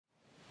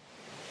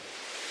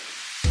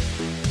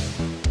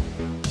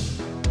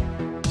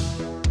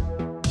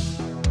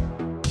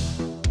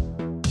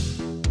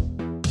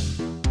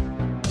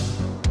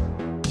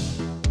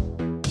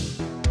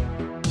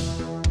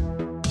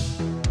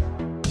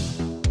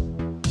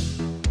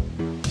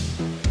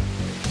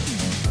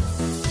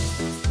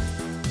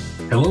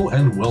Hello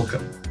and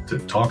welcome to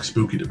Talk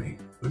Spooky to Me,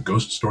 the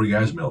Ghost Story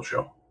Guys mail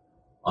show.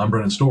 I'm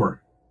Brennan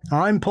Storr.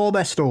 I'm Paul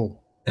Bestall.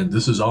 And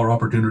this is our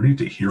opportunity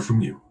to hear from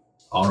you,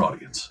 our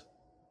audience.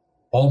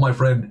 Paul, my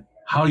friend,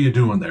 how you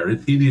doing there?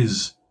 It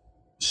is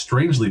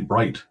strangely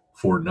bright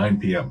for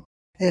 9 p.m.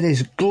 It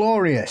is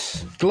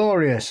glorious,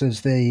 glorious as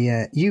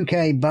the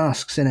UK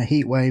basks in a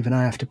heat wave and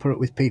I have to put up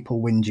with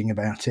people whinging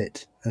about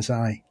it as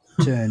I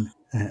turn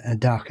a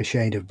darker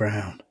shade of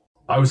brown.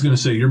 I was going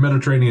to say, your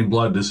Mediterranean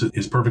blood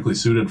is perfectly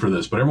suited for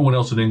this, but everyone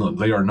else in England,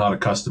 they are not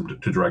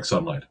accustomed to direct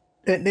sunlight.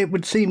 It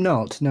would seem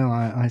not. No,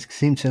 I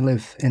seem to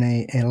live in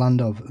a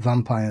land of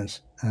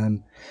vampires.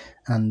 And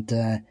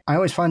I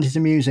always find it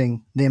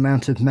amusing the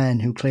amount of men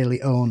who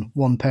clearly own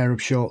one pair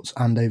of shorts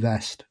and a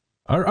vest.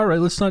 All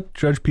right, let's not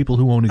judge people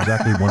who own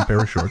exactly one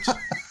pair of shorts.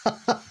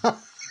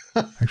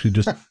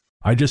 Actually,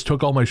 I just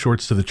took all my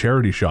shorts to the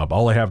charity shop.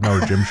 All I have now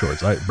are gym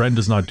shorts. Bren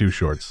does not do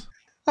shorts.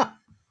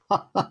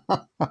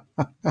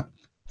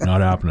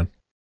 Not happening.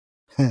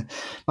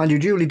 Mind you,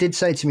 Julie did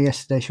say to me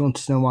yesterday she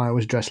wanted to know why I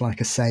was dressed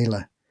like a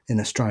sailor in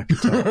a striped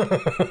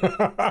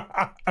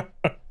top.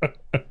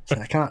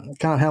 So I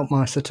can't help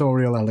my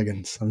sartorial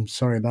elegance. I'm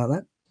sorry about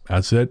that.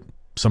 That's it.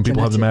 Some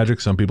people have the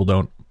magic, some people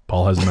don't.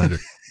 Paul has the magic.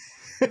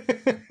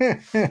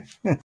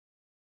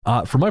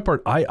 For my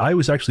part, I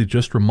was actually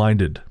just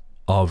reminded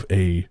of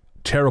a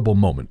terrible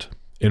moment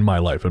in my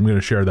life. I'm going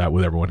to share that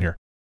with everyone here.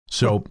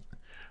 So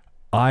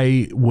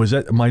I was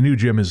at my new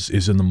gym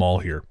is in the mall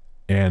here.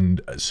 And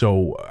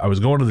so I was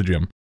going to the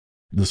gym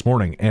this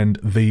morning, and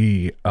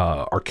the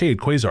arcade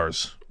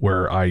Quasars,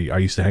 where I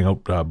used to hang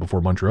out before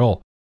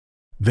Montreal,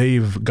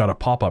 they've got a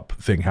pop-up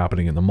thing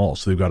happening in the mall.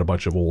 So they've got a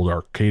bunch of old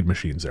arcade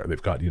machines there.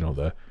 They've got,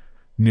 the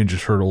Ninja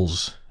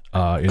Turtles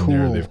in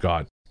there. They've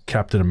got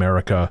Captain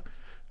America,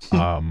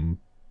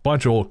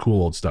 bunch of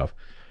cool old stuff.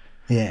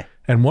 Yeah.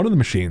 And one of the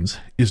machines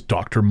is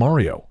Dr.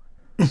 Mario.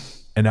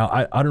 And now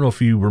I don't know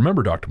if you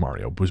remember Dr.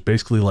 Mario. It was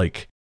basically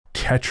like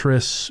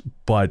Tetris,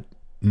 but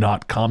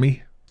not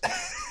commie.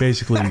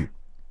 Basically,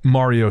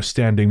 Mario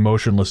standing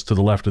motionless to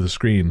the left of the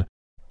screen,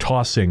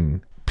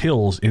 tossing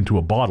pills into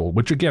a bottle,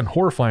 which again,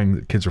 horrifying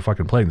that kids are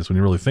fucking playing this when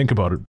you really think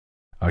about it.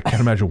 I can't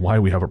imagine why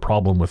we have a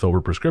problem with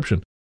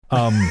overprescription.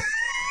 But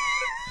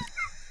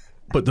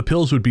the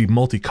pills would be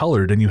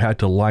multicolored and you had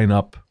to line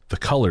up the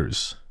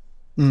colors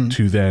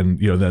to then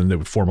they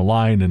would form a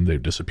line and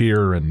they'd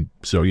disappear. And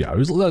so, yeah, it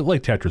was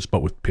like Tetris,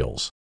 but with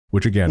pills,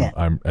 which again,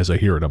 as I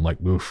hear it, I'm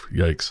like, oof,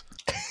 yikes.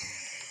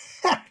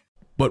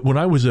 But when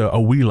I was a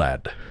wee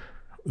lad,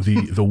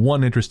 the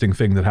one interesting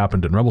thing that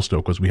happened in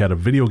Revelstoke was we had a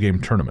video game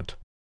tournament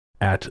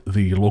at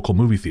the local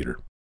movie theater.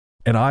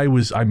 And I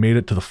made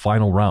it to the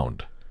final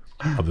round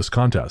of this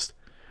contest.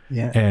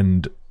 Yeah.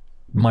 And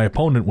my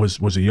opponent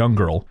was a young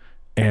girl.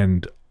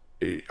 And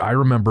I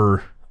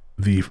remember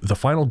the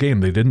final game,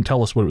 they didn't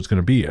tell us what it was going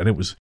to be. And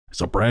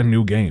it's a brand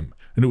new game.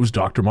 And it was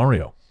Dr.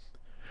 Mario.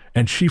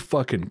 And she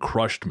fucking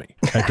crushed me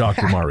at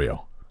Dr.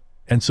 Mario.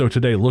 And so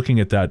today, looking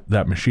at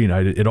that machine,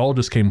 it all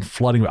just came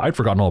flooding. I'd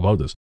forgotten all about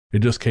this. It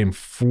just came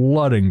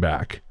flooding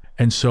back.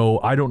 And so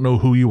I don't know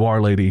who you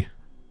are, lady,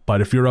 but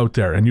if you're out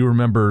there and you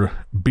remember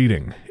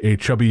beating a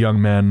chubby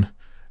young man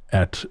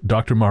at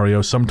Dr.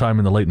 Mario sometime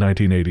in the late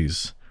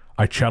 1980s,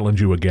 I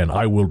challenge you again.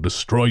 I will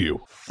destroy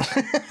you.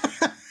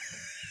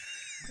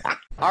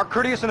 Our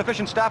courteous and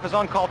efficient staff is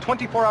on call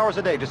 24 hours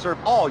a day to serve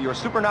all your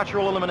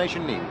supernatural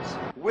elimination needs.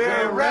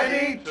 We're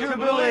ready to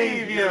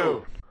believe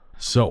you.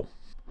 So,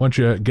 why don't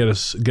you get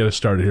us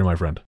started here, my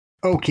friend?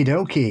 Okie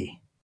dokie.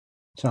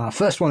 So our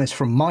first one is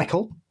from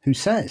Michael, who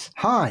says,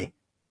 "Hi,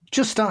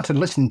 just started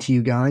listening to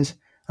you guys.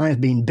 I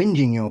have been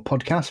binging your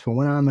podcast for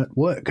when I'm at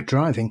work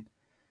driving.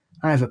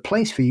 I have a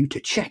place for you to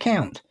check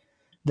out.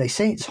 They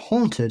say it's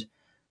haunted,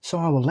 so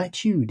I will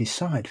let you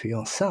decide for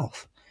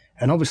yourself."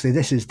 And obviously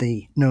this is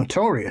the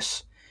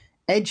notorious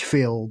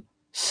Edgefield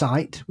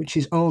site, which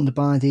is owned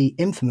by the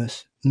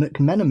infamous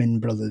McMenamin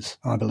brothers,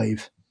 I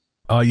believe.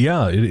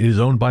 Yeah, it is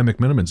owned by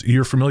McMenamins.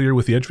 You're familiar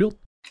with the Edgefield?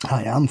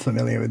 I am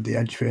familiar with the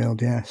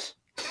Edgefield, yes.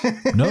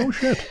 No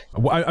shit.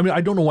 I mean, I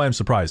don't know why I'm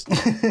surprised.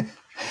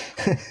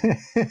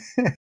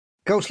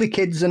 Ghostly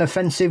kids and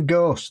offensive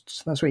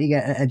ghosts. That's what you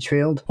get at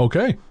Edgefield.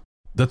 Okay.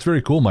 That's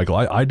very cool, Michael.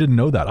 I didn't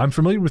know that. I'm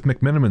familiar with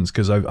McMenamins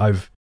because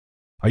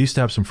I used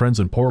to have some friends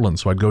in Portland,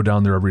 so I'd go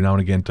down there every now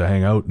and again to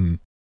hang out, and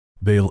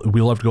we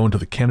loved going to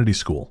the Kennedy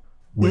School,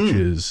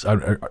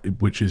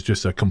 which is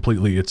just a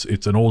completely,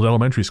 it's an old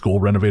elementary school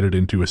renovated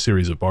into a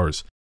series of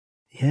bars.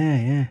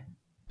 Yeah.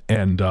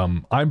 And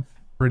I'm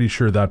pretty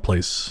sure that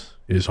place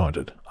is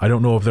haunted. I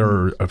don't know if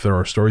there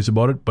are stories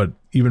about it, but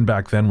even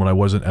back then when I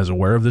wasn't as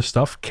aware of this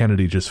stuff,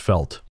 Kennedy just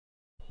felt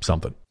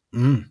something.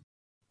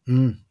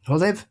 Well,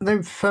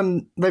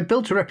 they've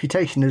built a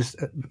reputation as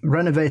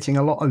renovating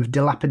a lot of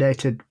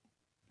dilapidated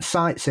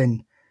sites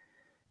in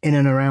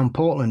and around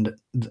Portland.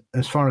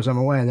 As far as I'm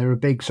aware, they're a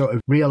big sort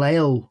of real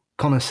ale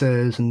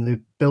connoisseurs, and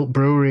they've built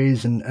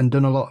breweries and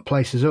done a lot of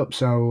places up.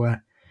 So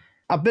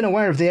I've been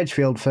aware of the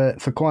Edgefield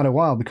for quite a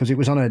while because it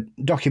was on a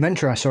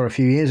documentary I saw a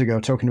few years ago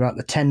talking about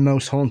the 10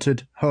 most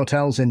haunted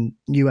hotels in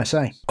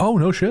USA. Oh,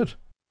 no shit.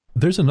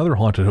 There's another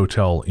haunted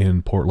hotel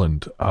in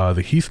Portland,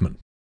 the Heathman.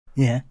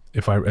 Yeah.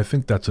 I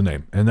think that's the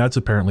name. And that's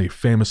apparently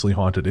famously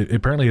haunted.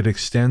 Apparently it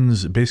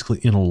extends basically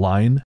in a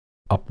line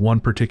up one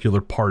particular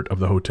part of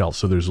the hotel.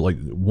 So there's like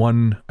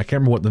one, I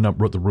can't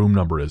remember what the room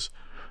number is,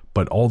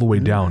 but all the way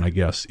down, I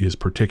guess, is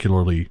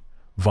particularly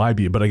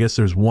vibey. But I guess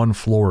there's one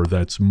floor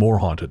that's more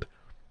haunted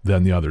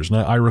than the others. And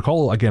I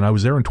recall, again, I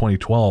was there in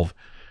 2012,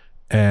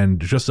 and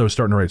just as I was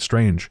starting to write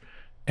Strange,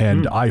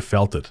 and I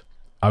felt it.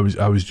 I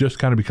was just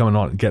kind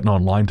of getting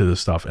online to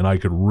this stuff, and I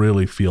could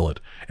really feel it.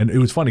 And it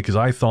was funny because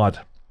I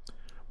thought,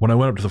 when I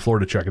went up to the floor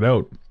to check it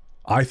out,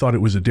 I thought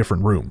it was a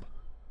different room.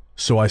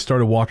 So I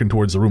started walking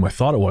towards the room I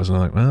thought it was, and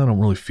I'm like, well, I don't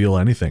really feel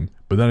anything.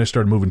 But then I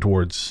started moving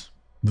towards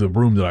the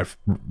room that I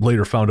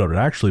later found out it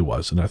actually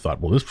was, and I thought,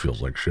 well, this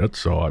feels like shit.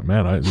 So,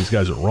 these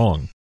guys are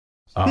wrong.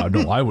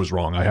 No, I was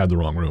wrong. I had the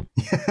wrong room.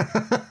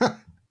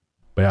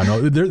 But yeah,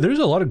 no, there's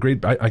a lot of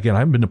great... Again, I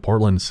haven't been to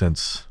Portland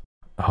since...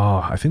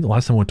 I think the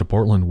last time I went to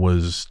Portland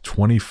was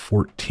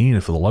 2014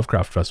 for the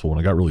Lovecraft Festival when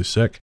I got really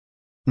sick.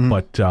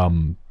 But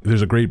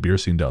there's a great beer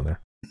scene down there.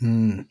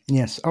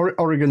 Yes,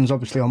 Oregon's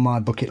obviously on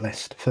my bucket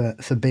list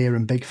for beer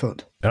and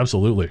Bigfoot.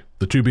 Absolutely.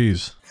 The 2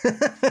 Bs.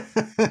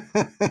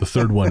 The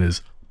third one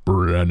is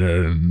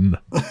Brennan.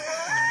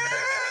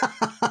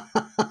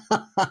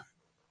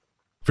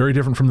 Very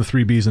different from the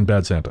 3 Bs in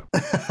Bad Santa.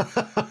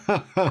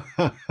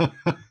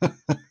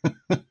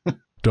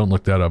 Don't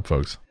look that up,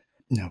 folks.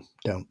 No,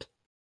 don't.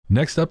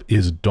 Next up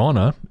is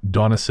Donna.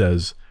 Donna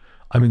says,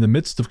 I'm in the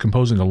midst of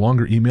composing a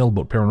longer email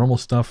about paranormal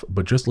stuff,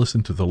 but just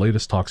listened to the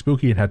latest Talk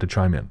Spooky and had to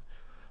chime in.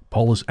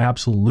 Paul is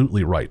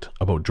absolutely right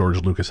about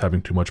George Lucas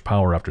having too much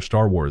power after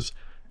Star Wars,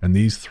 and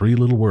these 3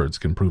 little words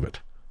can prove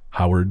it.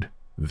 Howard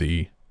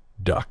the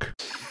Duck.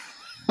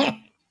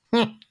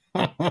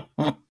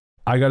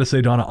 I gotta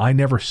say, Donna, I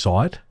never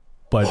saw it,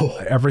 but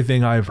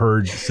everything I've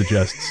heard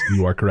suggests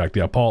you are correct.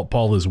 Yeah,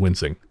 Paul is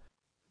wincing.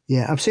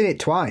 Yeah, I've seen it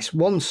twice.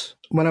 Once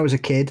when I was a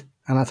kid,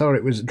 and I thought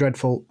it was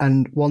dreadful,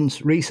 and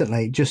once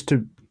recently just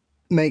to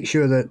make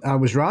sure that I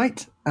was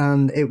right,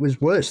 and it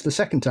was worse the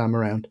second time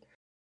around.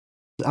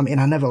 I mean,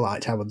 I never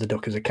liked Howard the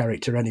Duck as a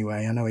character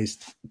anyway. I know he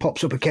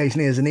pops up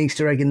occasionally as an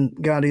Easter egg in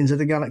Guardians of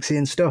the Galaxy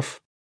and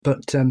stuff,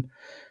 but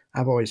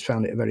I've always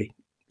found it a very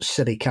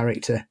silly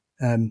character,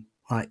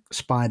 like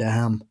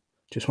Spider-Ham.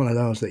 Just one of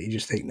those that you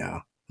just think,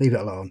 no, leave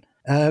it alone.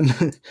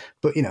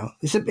 But, you know,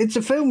 it's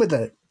a film with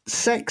a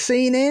sex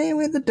scene in it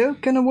with a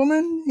duck and a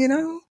woman, you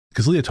know?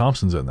 Because Leah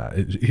Thompson's in that.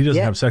 He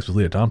doesn't have sex with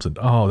Leah Thompson.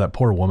 Oh, that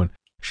poor woman.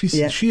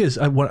 She is,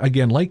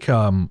 again,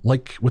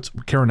 like what's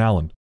Karen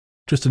Allen.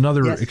 Just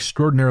another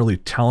extraordinarily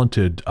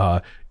talented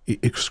actor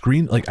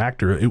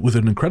with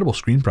an incredible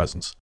screen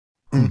presence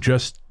who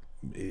just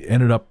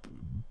ended up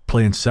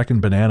playing second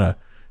banana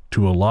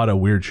to a lot of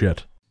weird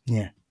shit.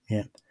 Yeah.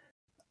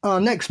 Our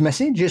next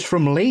message is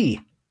from Lee.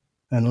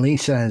 And Lee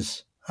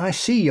says, I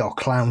see your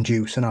clown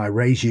juice and I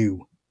raise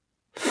you.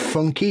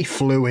 Funky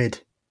Fluid.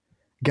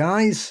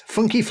 Guys,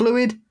 Funky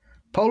Fluid,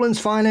 Poland's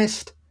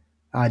finest.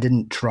 I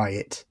didn't try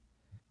it.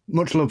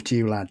 Much love to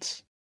you,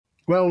 lads.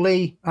 Well,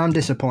 Lee, I'm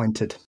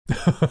disappointed.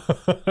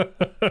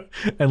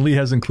 And Lee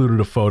has included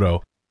a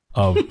photo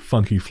of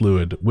Funky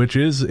Fluid, which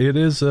is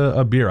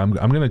a beer. I'm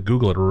going to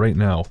Google it right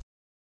now.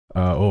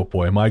 Oh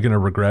boy, am I going to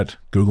regret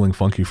Googling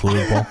Funky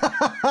Fluid, Paul?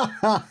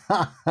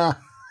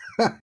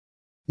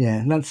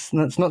 Yeah, that's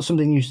not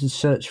something you should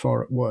search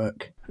for at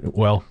work.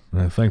 Well,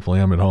 thankfully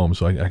I'm at home,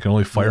 so I can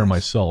only fire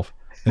myself.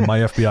 And my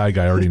FBI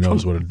guy already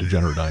knows what a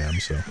degenerate I am.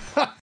 So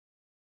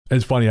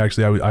it's funny,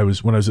 actually. I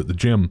was when I was at the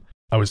gym,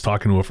 I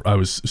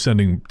was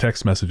sending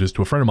text messages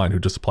to a friend of mine who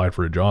just applied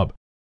for a job,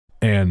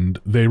 and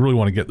they really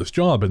want to get this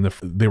job, and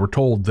they were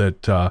told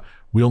that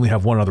we only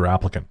have one other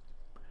applicant.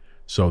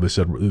 So they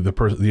said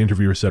the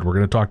interviewer said, we're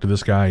going to talk to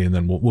this guy, and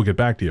then we'll get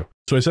back to you.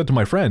 So I said to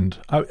my friend,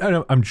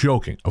 I'm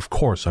joking. Of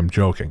course, I'm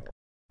joking.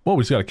 Well,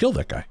 we just got to kill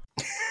that guy.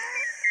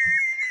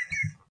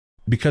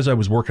 Because I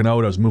was working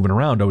out, I was moving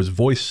around, I was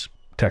voice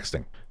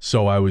texting.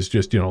 So I was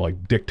just,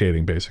 like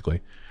dictating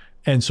basically.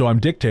 And so I'm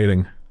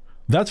dictating,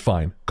 that's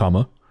fine,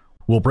 comma.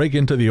 We'll break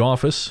into the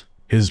office.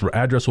 His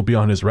address will be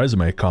on his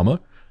resume, comma.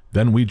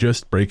 Then we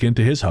just break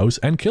into his house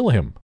and kill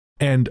him.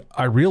 And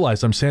I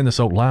realized I'm saying this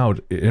out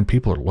loud and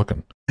people are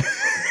looking.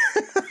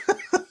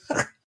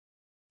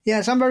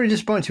 Yes, I'm very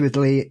disappointed with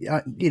Lee.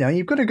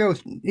 You've got to go,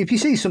 if you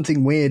see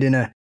something weird in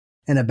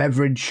a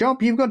beverage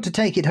shop, you've got to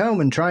take it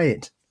home and try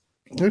it.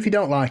 And if you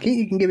don't like it,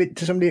 you can give it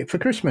to somebody for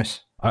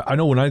Christmas. I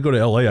know when I go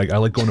to LA, I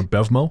like going to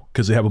Bevmo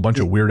because they have a bunch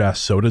of weird ass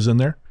sodas in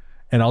there.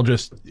 And I'll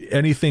just,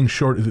 anything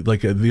short,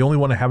 like the only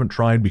one I haven't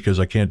tried because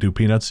I can't do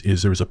peanuts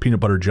is there's a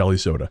peanut butter jelly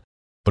soda.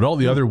 But all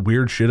the other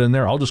weird shit in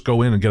there, I'll just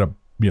go in and get a,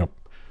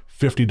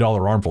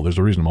 $50 armful. There's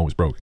a reason I'm always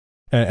broke.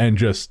 And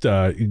just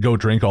go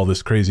drink all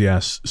this crazy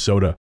ass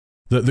soda.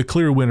 The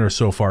clear winner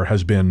so far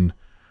has been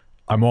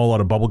I'm all out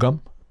of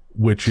bubblegum,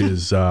 which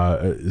is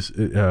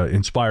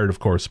inspired, of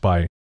course,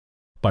 by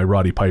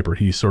Roddy Piper.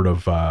 He sort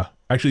of,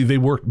 actually they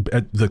worked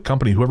at the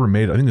company, whoever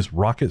made it, I think it's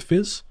Rocket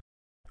Fizz.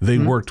 They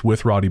worked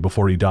with Roddy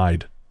before he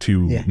died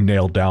to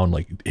nail down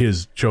like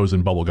his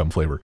chosen bubblegum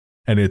flavor.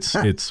 And it's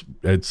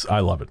I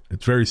love it.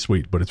 It's very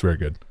sweet, but it's very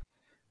good.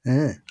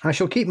 I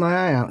shall keep my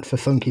eye out for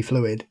funky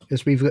fluid,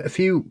 because we've got a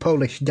few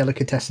Polish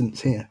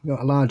delicatessens here. We've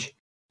got a large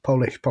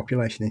Polish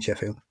population in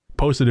Sheffield.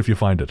 Post it if you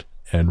find it,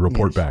 and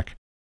report back.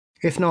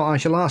 If not, I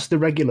shall ask the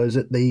regulars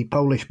at the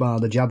Polish bar,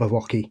 the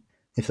Jabberwocky,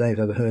 if they've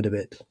ever heard of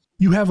it.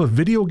 You have a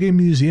video game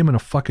museum in a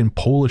fucking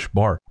Polish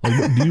bar.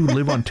 Like, do you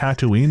live on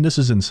Tatooine? This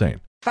is insane.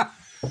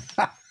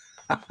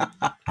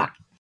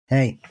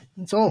 Hey,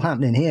 it's all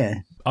happening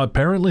here.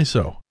 Apparently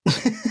so.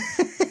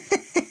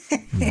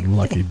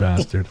 Lucky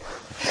bastard.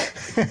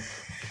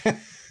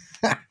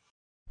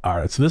 All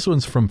right, so this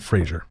one's from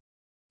Fraser.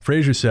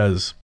 Fraser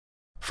says,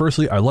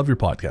 firstly, I love your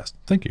podcast.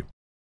 Thank you.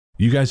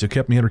 You guys have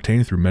kept me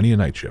entertained through many a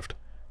night shift.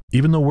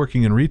 Even though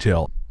working in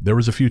retail, there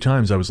was a few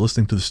times I was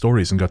listening to the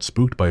stories and got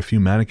spooked by a few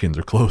mannequins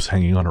or clothes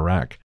hanging on a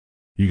rack.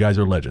 You guys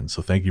are legends,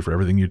 so thank you for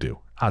everything you do.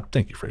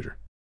 Thank you, Fraser.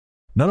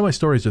 None of my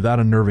stories are that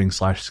unnerving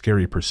 /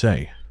 scary per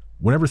se.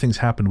 Whenever things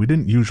happened, we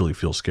didn't usually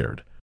feel scared.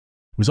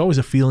 It was always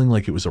a feeling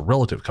like it was a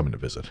relative coming to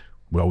visit.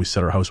 We always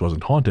said our house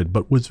wasn't haunted,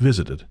 but was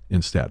visited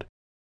instead.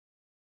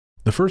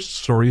 The first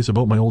story is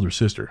about my older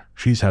sister.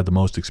 She's had the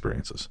most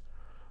experiences.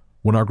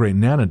 When our great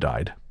Nana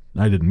died,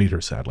 I didn't meet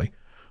her sadly,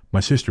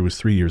 my sister was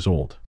 3 years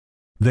old.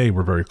 They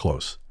were very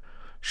close.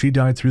 She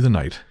died through the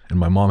night, and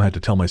my mom had to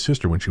tell my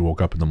sister when she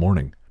woke up in the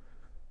morning.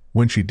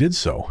 When she did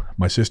so,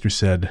 my sister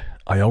said,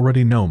 I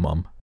already know,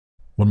 Mom.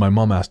 When my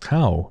mom asked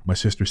how, my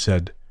sister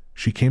said,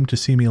 she came to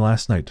see me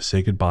last night to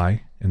say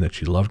goodbye and that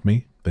she loved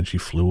me, then she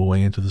flew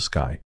away into the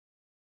sky.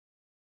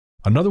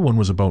 Another one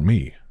was about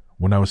me.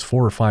 When I was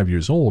 4 or 5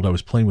 years old, I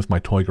was playing with my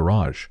toy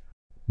garage.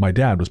 My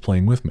dad was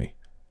playing with me.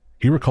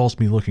 He recalls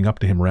me looking up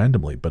to him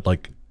randomly, but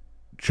like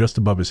just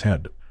above his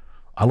head.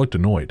 I looked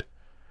annoyed.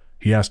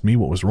 He asked me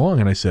what was wrong,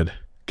 and I said,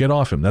 get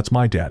off him, that's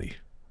my daddy.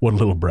 What a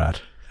little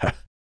brat.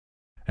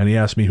 And he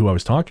asked me who I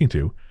was talking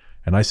to,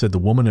 and I said the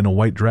woman in a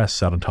white dress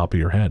sat on top of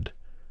your head.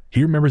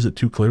 He remembers it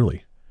too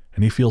clearly,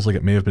 and he feels like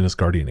it may have been his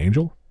guardian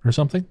angel or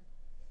something.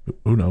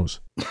 Who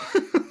knows?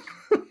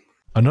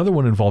 Another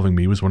one involving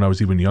me was when I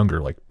was even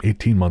younger, like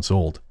 18 months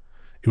old.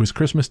 It was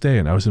Christmas Day,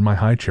 and I was in my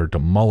high chair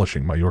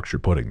demolishing my Yorkshire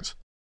puddings.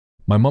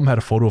 My mum had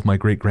a photo of my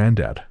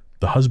great-granddad,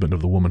 the husband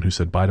of the woman who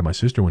said bye to my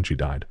sister when she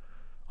died,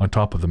 on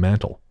top of the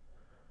mantel.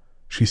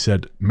 She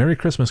said, Merry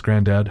Christmas,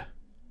 Granddad.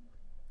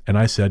 And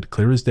I said,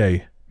 clear as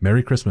day,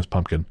 Merry Christmas,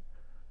 Pumpkin.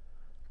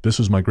 This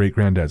was my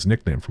great-granddad's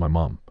nickname for my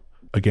mom.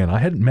 Again, I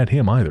hadn't met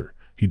him either.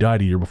 He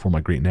died a year before my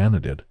great-nana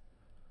did.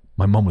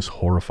 My mom was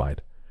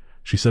horrified.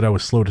 She said I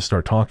was slow to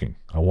start talking.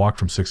 I walked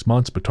from 6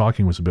 months, but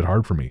talking was a bit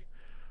hard for me.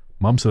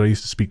 Mom said I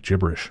used to speak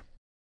gibberish.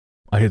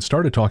 I had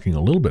started talking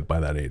a little bit by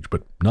that age,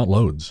 but not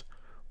loads,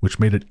 which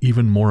made it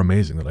even more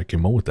amazing that I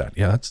came up with that.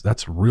 Yeah,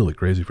 that's really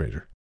crazy,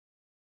 Fraser.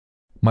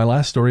 My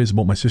last story is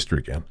about my sister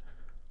again.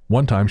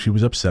 One time she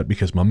was upset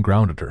because Mom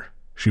grounded her.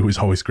 She was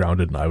always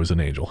grounded and I was an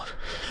angel.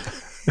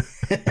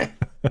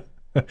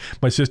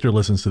 My sister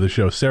listens to the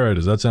show. Sarah,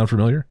 does that sound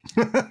familiar?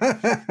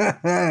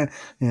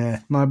 Yeah,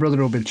 my brother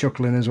will be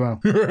chuckling as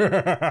well.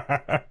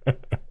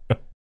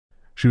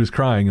 She was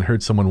crying and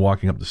heard someone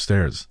walking up the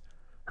stairs.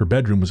 Her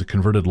bedroom was a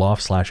converted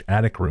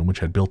loft/attic room which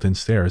had built-in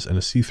stairs and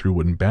a see-through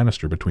wooden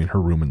banister between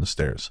her room and the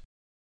stairs.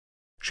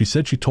 She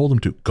said she told him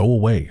to go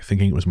away,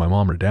 thinking it was my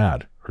mom or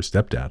dad, her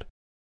stepdad.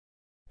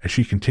 As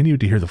she continued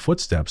to hear the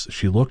footsteps,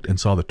 she looked and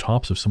saw the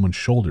tops of someone's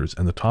shoulders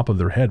and the top of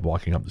their head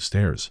walking up the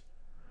stairs.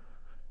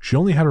 She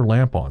only had her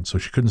lamp on, so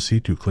she couldn't see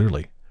too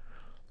clearly.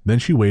 Then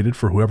she waited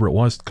for whoever it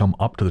was to come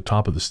up to the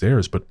top of the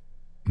stairs, but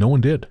no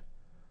one did.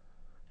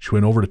 She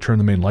went over to turn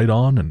the main light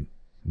on, and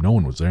no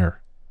one was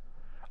there.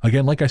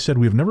 Again, like I said,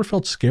 we have never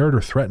felt scared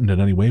or threatened in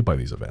any way by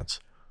these events.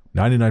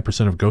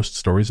 99% of ghost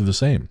stories are the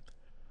same.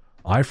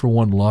 I, for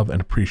one, love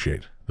and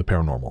appreciate the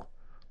paranormal.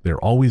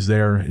 They're always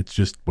there, it's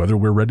just whether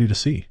we're ready to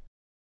see.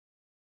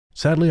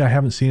 Sadly, I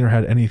haven't seen or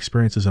had any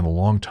experiences in a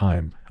long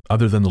time,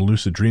 other than the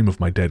lucid dream of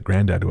my dead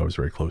granddad who I was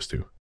very close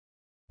to.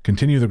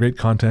 Continue the great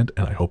content,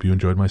 and I hope you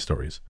enjoyed my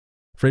stories.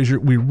 Fraser,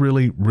 we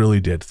really, really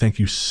did. Thank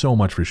you so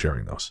much for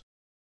sharing those.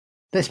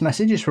 This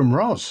message is from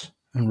Roz,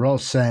 and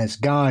Roz says,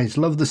 guys,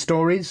 love the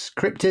stories.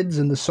 Cryptids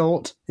and the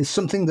sort is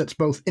something that's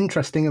both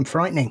interesting and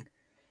frightening.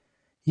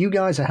 You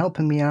guys are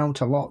helping me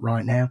out a lot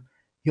right now.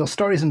 Your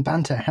stories and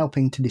banter are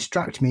helping to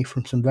distract me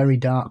from some very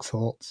dark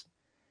thoughts.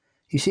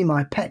 You see,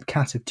 my pet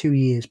cat of 2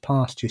 years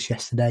passed just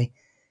yesterday.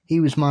 He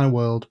was my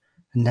world,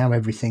 and now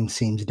everything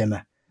seems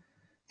dimmer.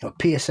 Your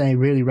PSA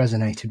really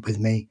resonated with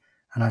me,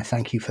 and I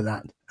thank you for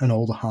that and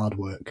all the hard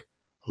work.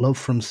 Love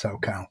from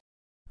SoCal.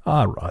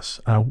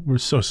 Russ, we're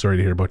so sorry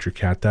to hear about your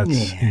cat.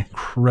 That's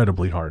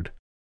incredibly hard.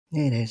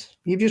 It is.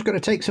 You've just got to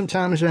take some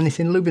time as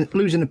anything.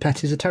 Losing a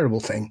pet is a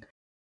terrible thing,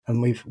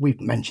 and we've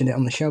mentioned it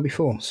on the show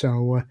before.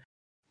 So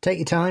take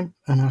your time,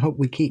 and I hope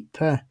we keep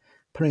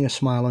putting a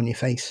smile on your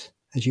face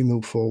as you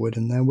move forward,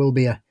 and there will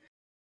be a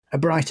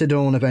brighter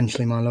dawn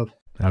eventually, my love.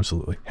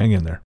 Absolutely. Hang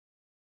in there.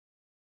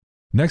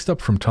 Next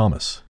up from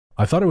Thomas.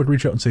 I thought I would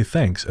reach out and say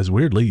thanks, as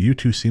weirdly, you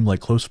two seem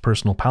like close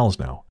personal pals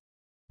now.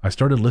 I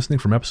started listening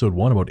from episode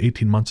 1 about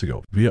 18 months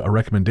ago, via a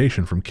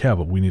recommendation from Kev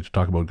of We Need to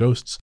Talk About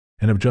Ghosts,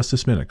 and have just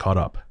this minute caught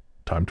up.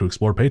 Time to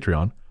explore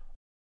Patreon.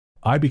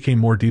 I became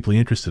more deeply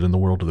interested in the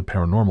world of the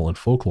paranormal and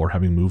folklore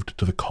having moved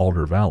to the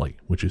Calder Valley,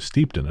 which is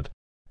steeped in it,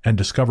 and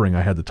discovering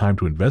I had the time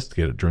to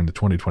investigate it during the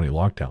 2020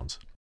 lockdowns.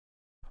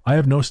 I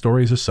have no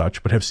stories as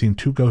such, but have seen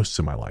 2 ghosts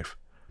in my life.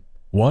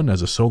 One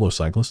as a solo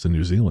cyclist in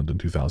New Zealand in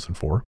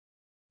 2004.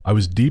 I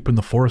was deep in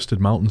the forested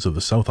mountains of the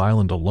South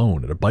Island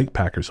alone at a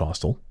bikepackers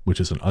hostel, which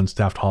is an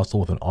unstaffed hostel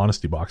with an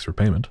honesty box for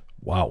payment.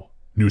 Wow,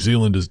 New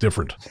Zealand is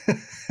different.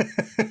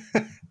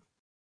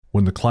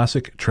 When the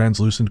classic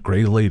translucent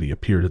grey lady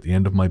appeared at the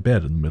end of my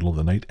bed in the middle of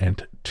the night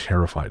and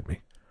terrified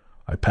me.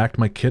 I packed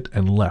my kit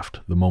and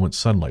left the moment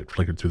sunlight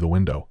flickered through the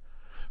window.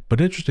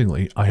 But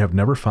interestingly, I have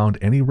never found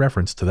any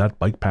reference to that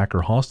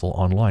bikepacker hostel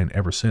online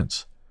ever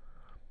since.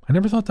 I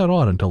never thought that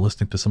odd until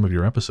listening to some of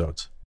your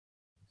episodes.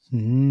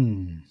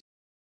 The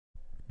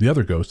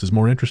other ghost is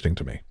more interesting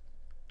to me.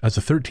 As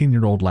a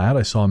 13-year-old lad,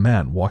 I saw a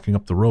man walking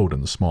up the road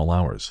in the small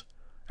hours.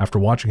 After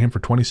watching him for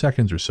 20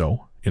 seconds or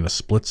so, in a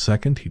split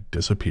second, he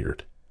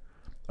disappeared.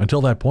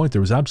 Until that point,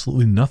 there was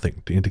absolutely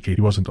nothing to indicate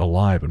he wasn't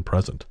alive and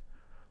present.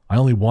 I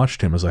only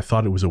watched him as I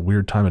thought it was a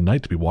weird time of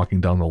night to be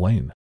walking down the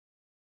lane.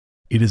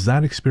 It is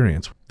that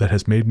experience that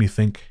has made me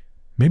think,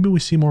 maybe we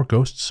see more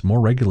ghosts more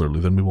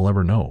regularly than we will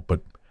ever know,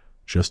 but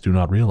just do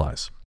not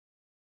realize.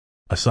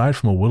 Aside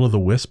from a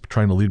will-o'-the-wisp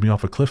trying to lead me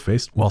off a cliff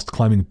face whilst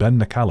climbing Ben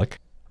Nakalik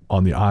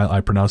on the Isle, I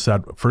pronounced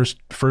that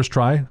first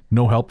try,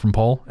 no help from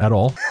Paul at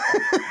all.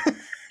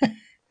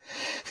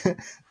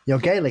 Your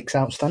Gaelic's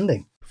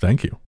outstanding.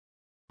 Thank you.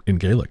 In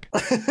Gaelic.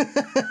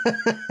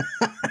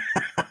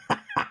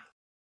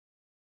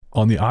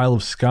 On the Isle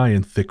of Skye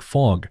in thick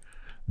fog.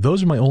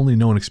 Those are my only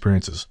known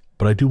experiences,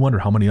 but I do wonder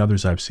how many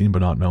others I've seen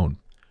but not known.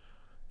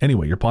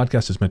 Anyway, your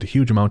podcast has meant a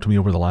huge amount to me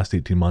over the last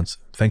 18 months.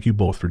 Thank you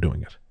both for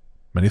doing it.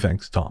 Many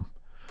thanks, Tom.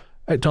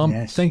 Hey, Tom,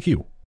 yes. Thank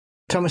you.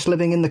 Thomas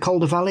living in the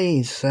Calder Valley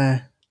is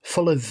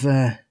full of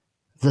the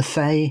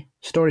Fae,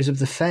 stories of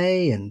the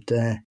Fae, and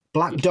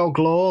Black Dog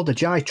Law, the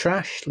Jai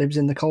Trash, lives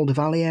in the Calder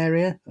Valley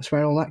area. That's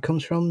where all that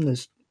comes from.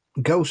 There's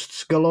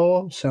ghosts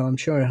galore, so I'm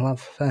sure he'll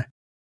have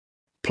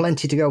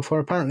plenty to go for.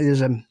 Apparently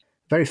there's a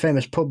very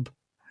famous pub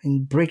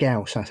in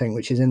Brighouse, I think,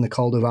 which is in the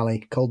Calder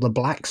Valley, called the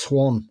Black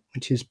Swan,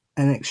 which is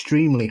an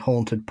extremely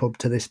haunted pub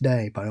to this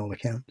day, by all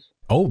accounts.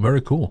 Oh,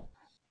 very cool.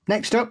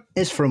 Next up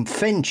is from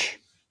Finch.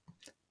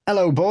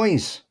 Hello,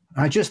 boys.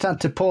 I just had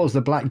to pause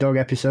the Black Dog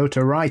episode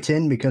to write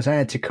in because I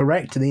had to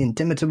correct the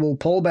inimitable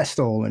Paul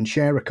Bestall and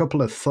share a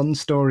couple of fun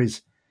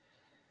stories.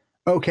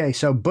 Okay,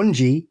 so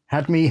Bungie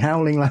had me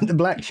howling like the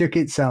black shuck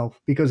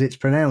itself because it's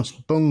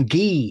pronounced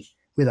Bungie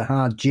with a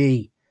hard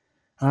G.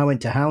 I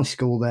went to house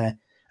school there,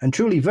 and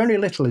truly very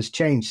little has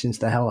changed since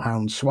the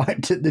hellhounds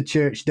swiped at the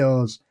church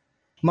doors.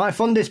 My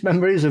fondest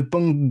memories of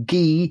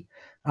Bungie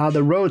are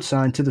the road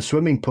sign to the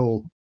swimming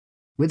pool.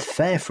 With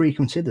fair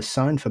frequency, the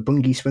sign for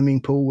Bungie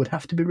Swimming Pool would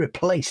have to be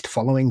replaced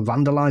following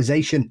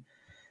vandalisation.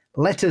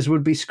 Letters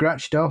would be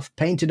scratched off,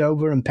 painted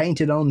over and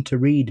painted on to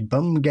read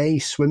Bum Gay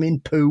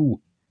Swimming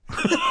Poo.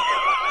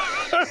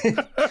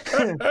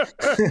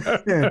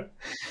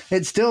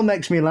 It still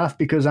makes me laugh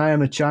because I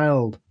am a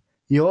child.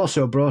 You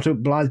also brought up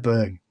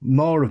Blytheburg,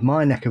 more of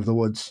my neck of the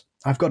woods.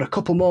 I've got a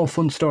couple more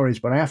fun stories,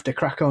 but I have to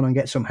crack on and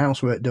get some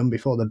housework done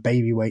before the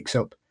baby wakes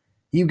up.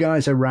 You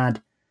guys are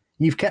rad.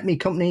 You've kept me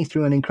company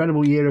through an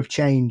incredible year of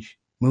change,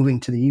 moving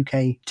to the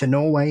UK, to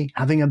Norway,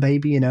 having a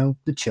baby,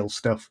 the chill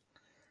stuff.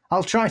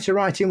 I'll try to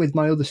write in with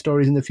my other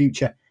stories in the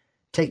future.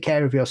 Take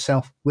care of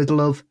yourself. With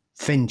love,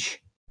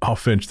 Finch. Oh,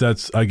 Finch,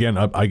 that's, again,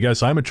 I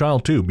guess I'm a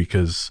child too,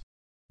 because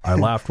I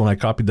laughed when I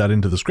copied that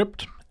into the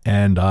script,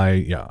 and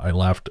I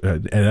laughed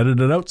and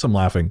edited out some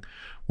laughing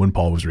when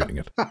Paul was reading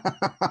it.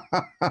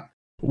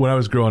 When I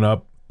was growing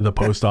up, the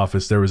post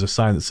office, there was a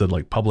sign that said,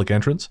 like, public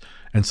entrance,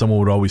 and someone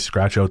would always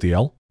scratch out the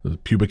L, the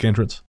pubic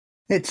entrance.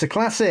 It's a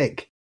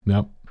classic.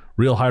 Yep.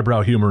 Real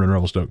highbrow humor in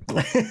Revelstoke.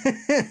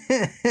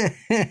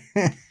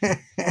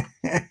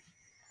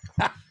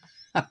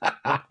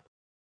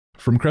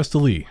 From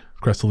Cresta Lee.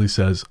 Cresta Lee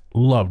says,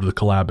 loved the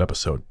collab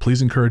episode.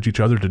 Please encourage each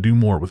other to do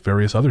more with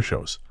various other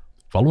shows.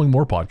 Following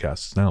more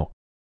podcasts now.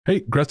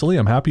 Hey, Cresta Lee,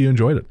 I'm happy you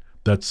enjoyed it.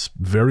 That's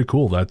very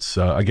cool. That's,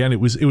 again, it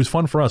was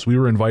fun for us. We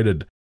were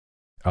invited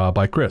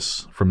by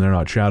Chris from They're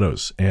Not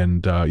Shadows.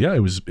 And yeah, it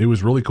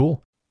was really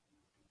cool.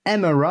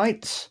 Emma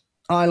writes,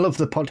 I love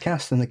the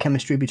podcast and the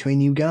chemistry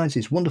between you guys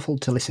is wonderful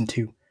to listen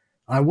to.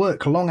 I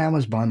work long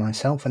hours by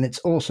myself and it's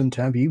awesome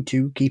to have you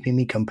two keeping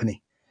me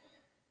company.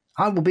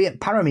 I will be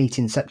at Parameet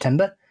in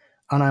September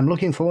and I'm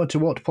looking forward to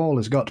what Paul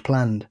has got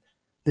planned.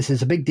 This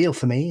is a big deal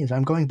for me as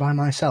I'm going by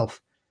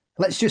myself.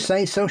 Let's just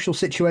say social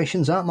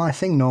situations aren't my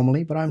thing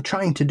normally, but I'm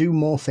trying to do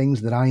more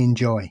things that I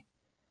enjoy.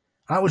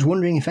 I was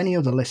wondering if any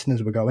other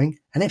listeners were going,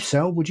 and if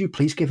so, would you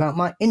please give out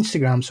my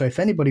Instagram so if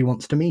anybody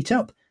wants to meet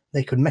up,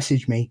 they could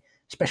message me,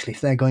 especially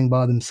if they're going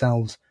by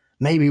themselves.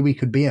 Maybe we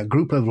could be a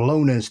group of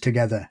loners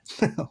together.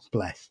 Oh,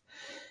 bless.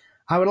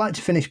 I would like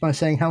to finish by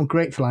saying how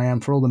grateful I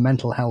am for all the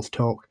mental health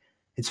talk.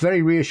 It's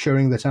very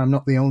reassuring that I'm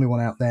not the only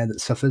one out there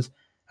that suffers,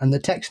 and the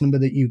text number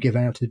that you give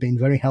out has been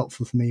very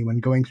helpful for me when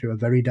going through a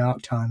very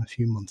dark time a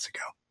few months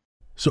ago.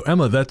 So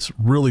Emma, that's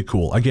really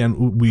cool. Again,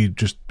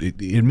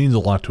 it means a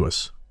lot to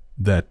us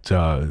that's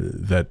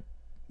been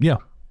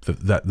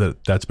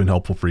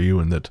helpful for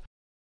you, and that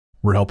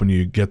we're helping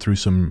you get through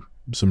some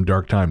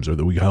dark times, or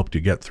that we helped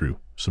you get through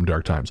some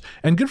dark times.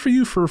 And good for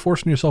you for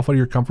forcing yourself out of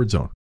your comfort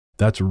zone.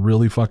 That's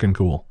really fucking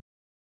cool.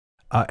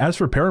 As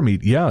for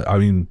Parameet, yeah, I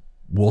mean,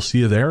 we'll see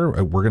you there.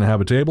 We're going to have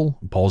a table.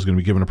 Paul's going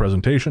to be giving a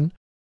presentation.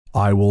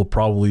 I will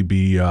probably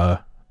be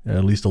at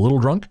least a little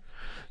drunk.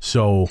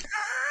 So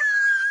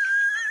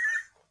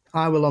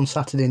I will on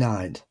Saturday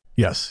night.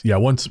 Yes. Yeah.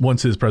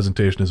 Once his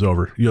presentation is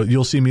over,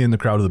 you'll see me in the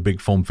crowd with a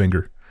big foam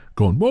finger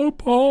going, "Whoa,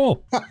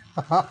 Paul."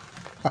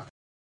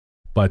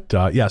 But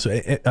yeah, so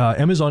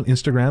Emma's on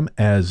Instagram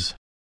as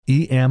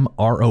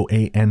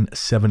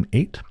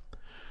EMROAN78.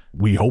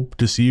 We hope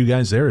to see you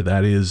guys there.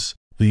 That is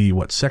the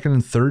 2nd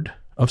and 3rd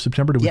of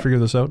September. Did we figure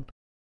this out?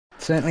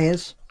 Certainly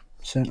is.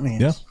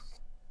 Yeah.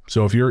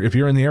 So if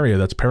you're in the area,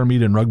 that's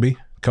Parameet and Rugby.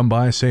 Come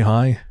by, say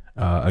hi.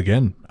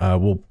 Again,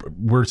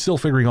 we're still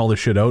figuring all this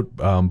shit out,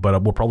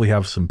 but we'll probably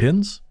have some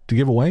pins to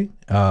give away.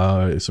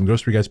 Some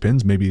Ghost Story Guys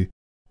pins, maybe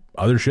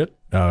other shit.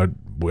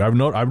 We've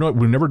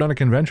never done a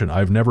convention.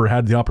 I've never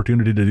had the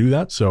opportunity to do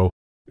that, so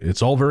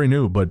it's all very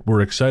new. But we're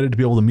excited to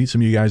be able to meet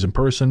some of you guys in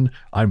person.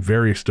 I'm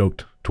very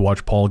stoked to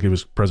watch Paul give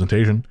his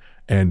presentation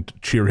and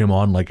cheer him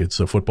on like it's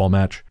a football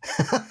match.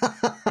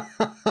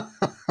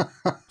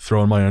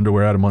 Throwing my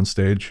underwear at him on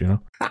stage, you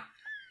know.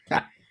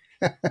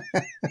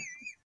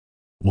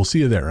 We'll see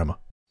you there, Emma.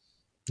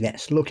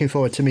 Yes, looking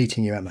forward to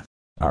meeting you, Emma.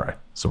 All right,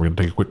 so we're going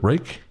to take a quick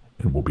break,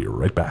 and we'll be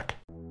right back.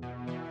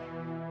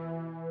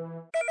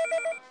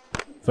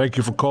 Thank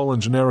you for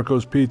calling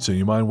Generico's Pizza.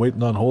 You mind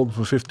waiting on hold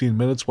for 15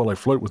 minutes while I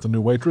flirt with the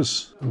new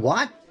waitress?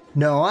 What?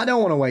 No, I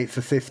don't want to wait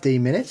for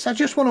 15 minutes. I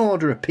just want to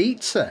order a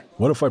pizza.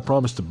 What if I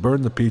promise to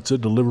burn the pizza,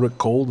 deliver it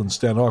cold, and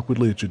stand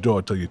awkwardly at your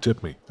door till you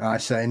tip me? I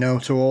say no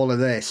to all of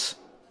this.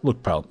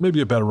 Look, pal, maybe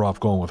you're better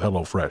off going with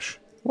HelloFresh.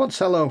 What's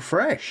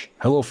HelloFresh?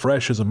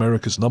 HelloFresh is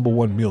America's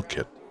 #1 meal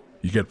kit.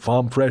 You get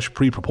farm-fresh,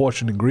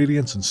 pre-proportioned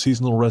ingredients and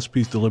seasonal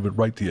recipes delivered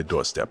right to your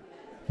doorstep.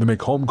 They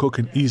make home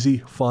cooking easy,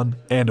 fun,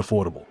 and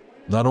affordable.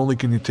 Not only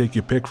can you take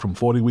your pick from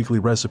 40 weekly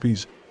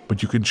recipes,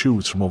 but you can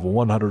choose from over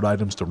 100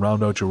 items to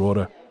round out your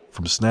order,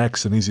 from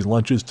snacks and easy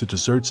lunches to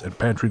desserts and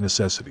pantry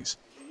necessities.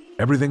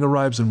 Everything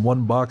arrives in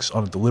one box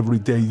on a delivery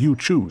day you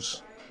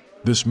choose.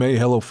 This May,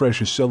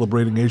 HelloFresh is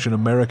celebrating Asian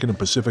American and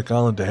Pacific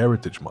Islander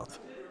Heritage Month.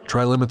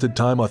 Try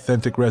limited-time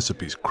authentic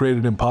recipes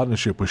created in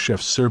partnership with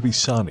Chef Serbi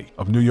Sani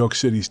of New York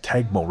City's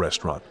Tagmo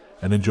restaurant,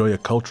 and enjoy a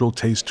cultural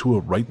taste tour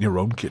right in your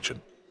own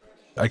kitchen.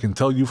 I can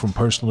tell you from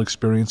personal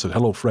experience that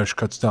HelloFresh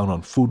cuts down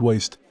on food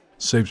waste,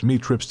 saves me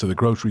trips to the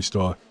grocery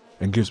store,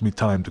 and gives me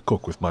time to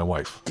cook with my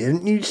wife.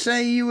 Didn't you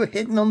say you were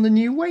hitting on the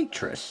new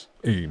waitress?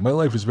 Hey, my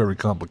life is very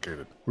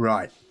complicated.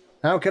 Right.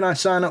 How can I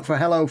sign up for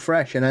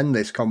HelloFresh and end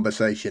this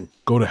conversation?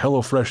 Go to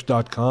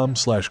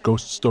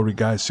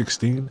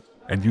HelloFresh.com/GhostStoryGuys16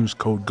 and use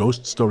code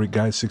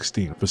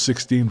GhostStoryGuys16 for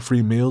 16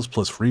 free meals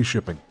plus free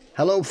shipping.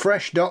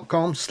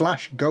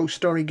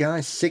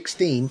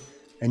 HelloFresh.com/GhostStoryGuys16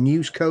 and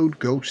use code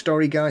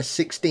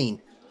GhostStoryGuys16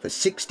 for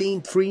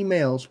 16 free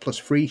meals plus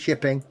free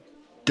shipping.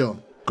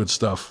 Done. Good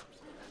stuff.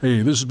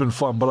 Hey, this has been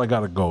fun, but I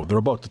gotta go. They're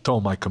about to tow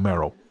my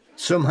Camaro.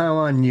 Somehow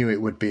I knew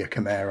it would be a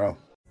Camaro.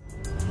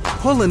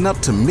 Pulling up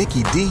to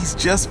Mickey D's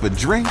just for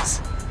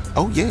drinks?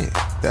 Oh yeah,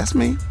 that's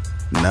me.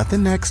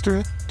 Nothing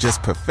extra,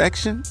 just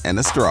perfection and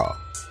a straw.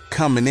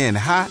 Coming in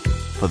hot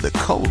for the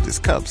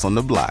coldest cups on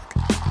the block.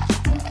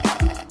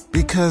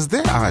 Because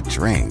there are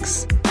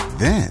drinks.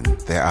 Then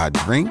there are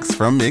drinks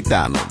from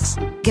McDonald's.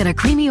 Get a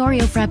creamy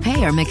Oreo frappe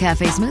or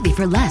McCafe smoothie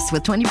for less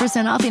with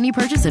 20% off any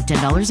purchase of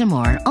 $10 or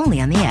more. Only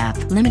on the app.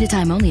 Limited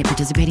time only at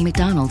participating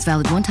McDonald's.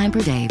 Valid one time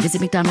per day.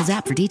 Visit McDonald's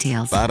app for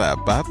details.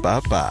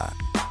 Ba-da-ba-ba-ba.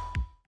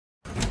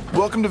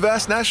 Welcome to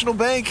Vast National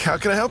Bank. How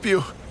can I help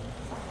you?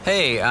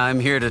 Hey, I'm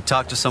here to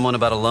talk to someone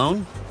about a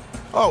loan.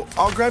 Oh,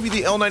 I'll grab you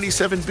the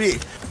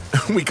L97B.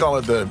 We call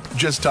it the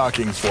just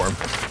talking form.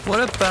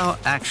 What about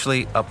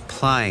actually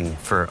applying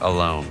for a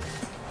loan?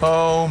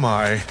 Oh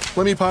my.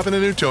 Let me pop in a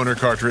new toner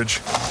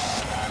cartridge.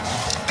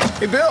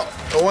 Hey, Bill,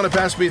 want to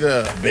pass me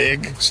the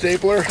big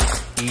stapler?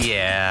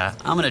 Yeah,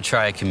 I'm going to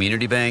try a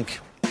community bank.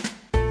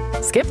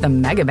 Skip the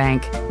mega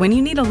bank. When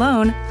you need a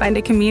loan, find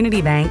a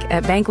community bank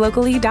at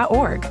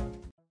banklocally.org.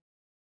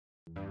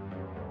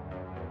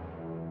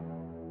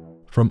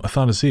 From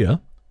Athanasia,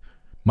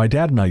 my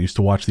dad and I used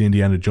to watch the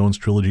Indiana Jones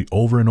trilogy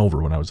over and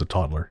over when I was a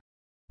toddler.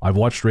 I've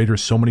watched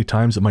Raiders so many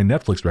times that my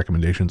Netflix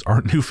recommendations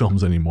aren't new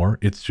films anymore.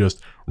 It's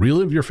just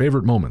relive your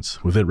favorite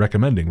moments, with it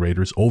recommending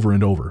Raiders over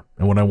and over.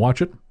 And when I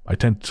watch it, I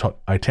tend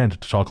to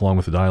talk along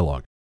with the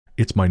dialogue.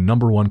 It's my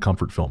 #1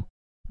 comfort film.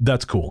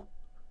 That's cool,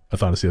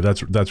 Athanasia.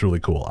 That's really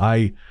cool.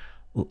 I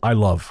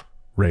love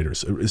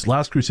Raiders.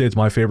 Last Crusade's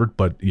my favorite,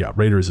 but yeah,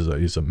 Raiders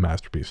is a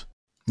masterpiece.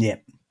 Yeah,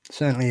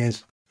 certainly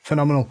is.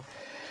 Phenomenal.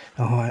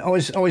 Oh,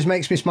 it always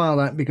makes me smile,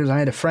 that, because I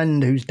had a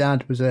friend whose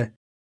dad was a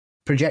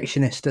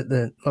projectionist at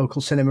the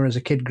local cinema as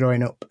a kid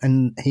growing up,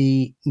 and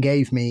he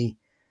gave me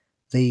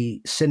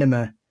the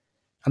cinema.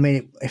 I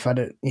mean, if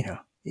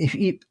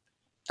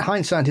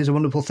hindsight is a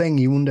wonderful thing.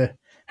 You wonder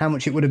how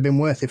much it would have been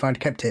worth if I'd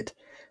kept it.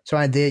 So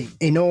I had the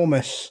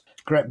enormous,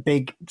 great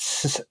big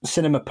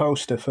cinema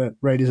poster for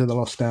Raiders of the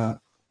Lost Ark.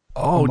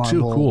 Oh,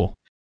 too wall. Cool.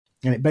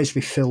 And it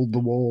basically filled the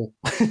wall.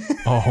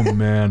 Oh,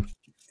 man.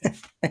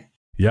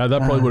 Yeah, that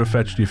probably would have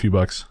fetched you a few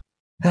bucks.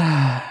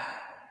 Oh,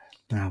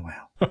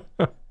 well.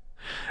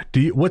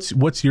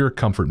 What's your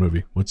comfort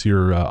movie? What's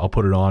your, I'll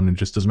put it on and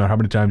just doesn't matter how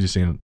many times you've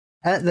seen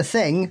it. The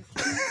Thing.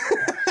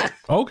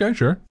 Okay,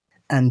 sure.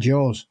 And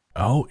Jaws.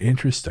 Oh,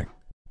 interesting.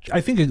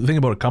 I think the thing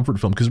about a comfort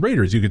film, because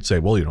Raiders, you could say,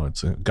 well,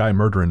 it's a guy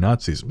murdering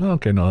Nazis.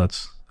 Okay, no,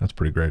 that's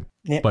pretty great.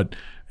 Yep. But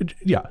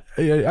yeah,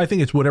 I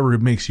think it's whatever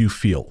makes you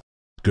feel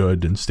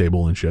good and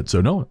stable and shit.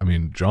 So no, I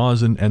mean,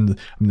 Jaws and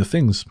The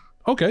Thing's,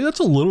 okay, that's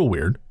a little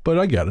weird, but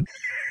I get it.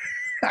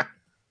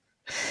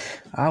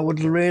 I would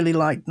really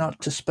like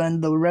not to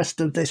spend the rest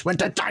of this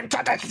winter time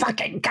to this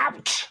fucking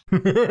couch.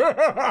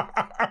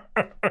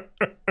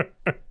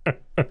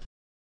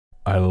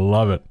 I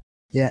love it.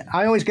 Yeah,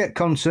 I always get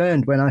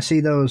concerned when I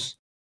see those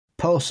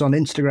posts on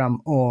Instagram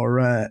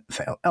or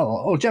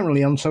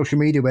generally on social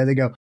media where they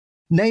go,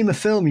 name a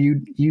film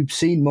you've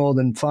seen more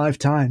than 5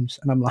 times.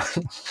 And I'm like,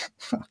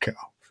 fuck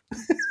off.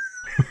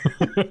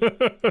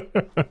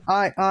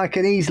 I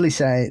can easily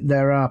say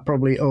there are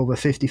probably over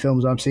 50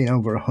 films I've seen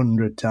over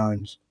 100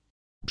 times.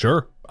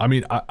 Sure. I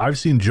mean, I've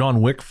seen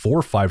John Wick 4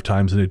 or 5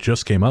 times and it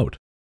just came out.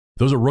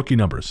 Those are rookie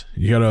numbers.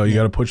 You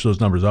gotta push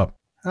those numbers up.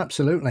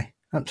 Absolutely.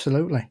 I've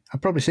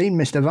probably seen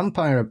Mr.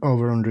 Vampire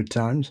over 100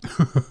 times.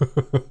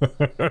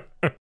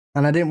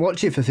 And I didn't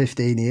watch it for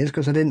 15 years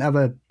because I didn't have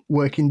a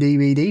working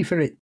DVD for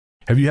it.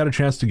 Have you had a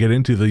chance to get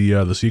into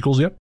the sequels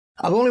yet?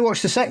 I've only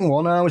watched the second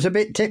one. I was a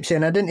bit tipsy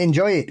and I didn't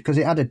enjoy it because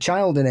it had a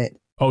child in it.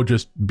 Oh,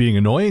 just being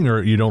annoying,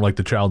 or you don't like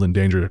the child in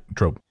danger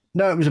trope?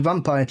 No, it was a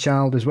vampire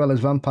child as well as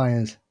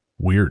vampires.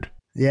 Weird.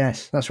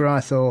 Yes, that's what I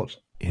thought.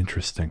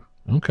 Interesting.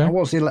 Okay. I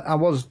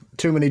was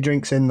too many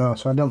drinks in though,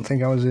 so I don't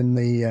think I was in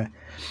the.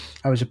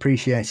 I was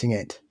appreciating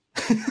it.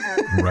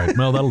 Right.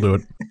 Well, that'll do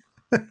it.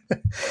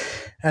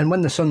 And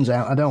when the sun's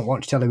out, I don't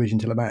watch television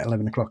till about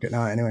 11 o'clock at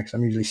night anyway, because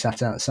I'm usually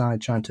sat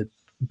outside trying to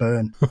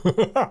burn.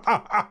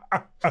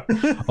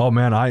 Oh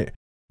man, I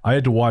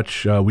had to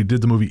watch. We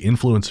did the movie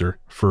Influencer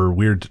for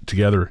Weird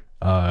Together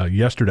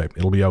yesterday.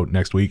 It'll be out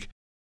next week,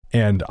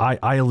 and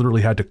I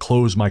literally had to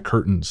close my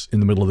curtains in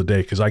the middle of the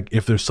day because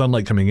if there's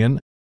sunlight coming in,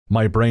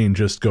 my brain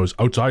just goes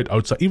outside.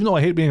 Even though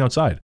I hate being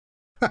outside,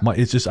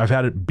 it's just I've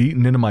had it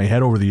beaten into my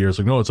head over the years.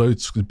 Like, no,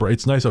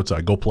 it's nice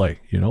outside. Go play.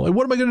 Like,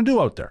 what am I going to do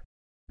out there?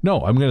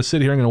 No, I'm going to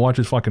sit here. I'm going to watch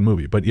this fucking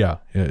movie. But yeah,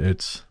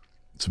 it's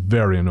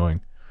very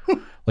annoying.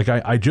 Like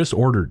I just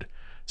ordered.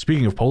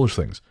 Speaking of Polish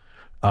things,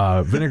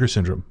 Vinegar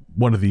Syndrome,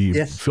 one of the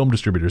film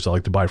distributors I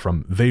like to buy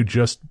from, they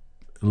just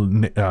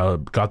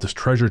got this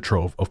treasure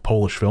trove of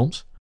Polish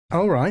films.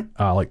 Oh, right.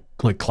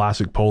 Like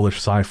classic Polish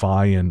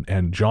sci-fi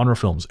and genre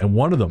films. And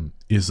one of them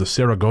is the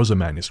Saragossa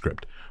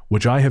manuscript,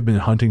 which I have been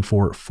hunting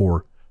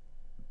for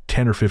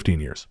 10 or 15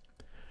 years.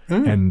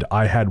 And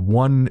I had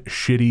one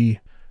shitty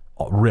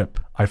rip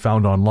I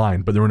found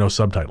online, but there were no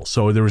subtitles.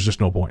 So there was just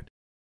no point.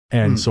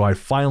 And so I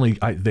finally,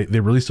 they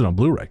released it on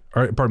Blu-ray.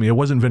 Or, pardon me, it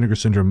wasn't Vinegar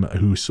Syndrome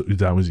it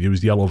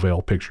was Yellow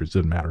Veil Pictures. It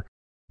didn't matter.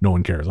 No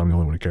one cares. I'm the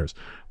only one who cares.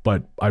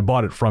 But I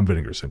bought it from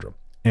Vinegar Syndrome.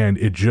 And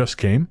it just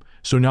came.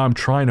 So now I'm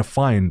trying to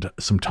find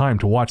some time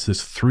to watch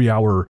this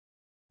 3-hour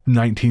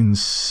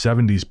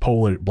 1970s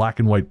Polish, black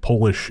and white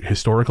Polish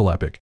historical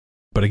epic.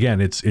 But again,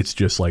 it's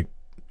just like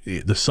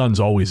the sun's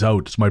always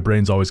out. So my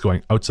brain's always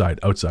going outside.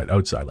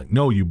 Like,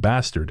 no, you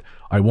bastard.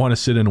 I want to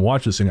sit in and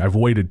watch this thing. I've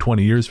waited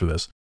 20 years for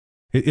this.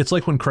 It's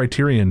like when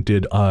Criterion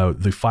did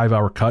the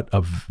 5-hour cut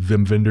of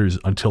Wim Wenders'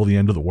 Until the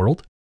End of the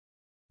World.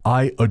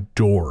 I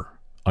adore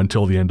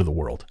Until the End of the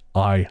World.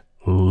 I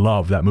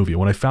love that movie.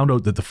 When I found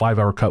out that the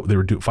 5-hour cut, they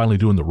were finally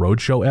doing the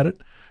roadshow edit,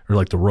 or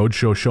like the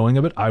roadshow showing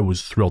of it, I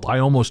was thrilled. I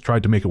almost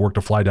tried to make it work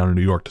to fly down to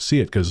New York to see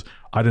it because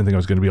I didn't think I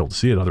was going to be able to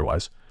see it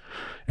otherwise.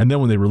 And then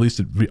when they released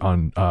it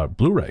on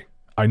Blu-ray,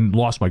 I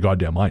lost my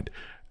goddamn mind.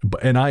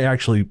 And I had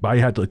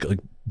to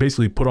like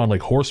basically put on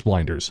like horse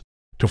blinders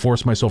to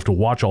force myself to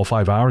watch all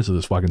 5 hours of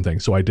this fucking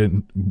thing. So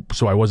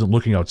I wasn't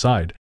looking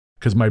outside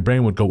because my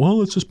brain would go, well,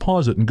 let's just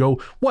pause it and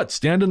go, what,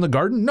 stand in the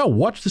garden? No,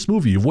 watch this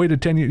movie. You've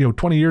waited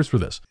 20 years for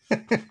this.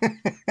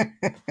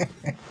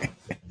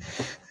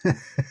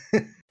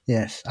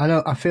 Yes, I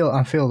know. I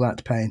feel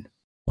that pain.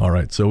 All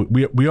right, so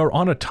we are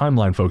on a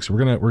timeline, folks. We're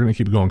gonna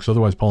keep going because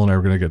otherwise, Paul and I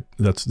are gonna get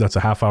that's a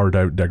half-hour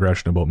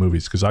digression about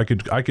movies because I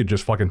could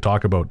just fucking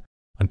talk about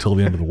Until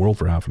the End of the World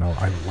for half an hour.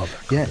 I love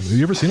that. Yes. Have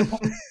you ever seen it,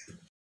 Paul?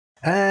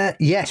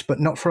 Yes, but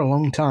not for a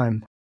long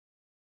time.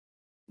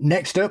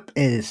 Next up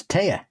is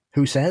Taya,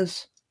 who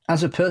says,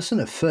 as a person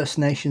of First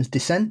Nations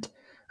descent,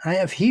 I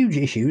have huge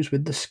issues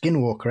with the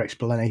Skinwalker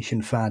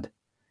explanation fad.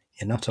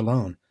 You're not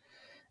alone.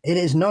 It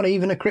is not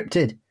even a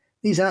cryptid.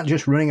 These aren't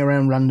just running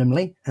around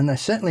randomly, and they're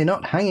certainly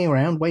not hanging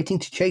around waiting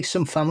to chase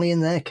some family in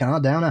their car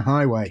down a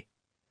highway.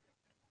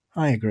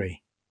 I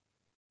agree.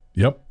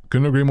 Yep,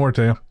 couldn't agree more,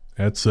 Taya.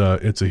 It's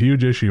a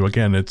huge issue.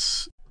 Again,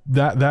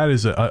 that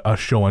is a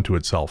show unto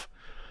itself.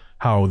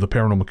 how the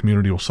paranormal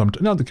community will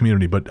not the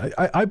community, but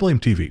I blame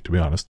TV, to be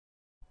honest.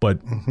 But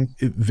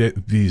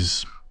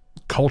these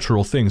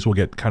cultural things will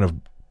get kind of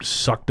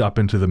sucked up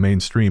into the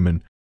mainstream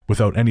and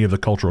without any of the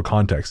cultural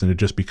context, and it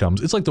just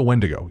becomes, it's like the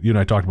Wendigo. You and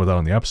I talked about that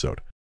on the episode.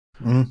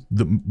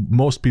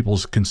 Most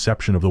people's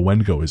conception of the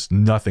Wendigo is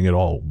nothing at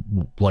all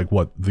like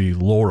what the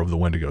lore of the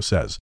Wendigo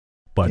says,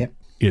 but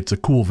it's a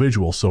cool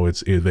visual, so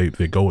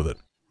they go with it.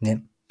 Yeah,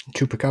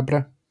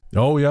 chupacabra.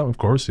 Oh yeah, of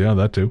course, yeah,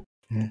 that too.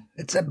 Yeah.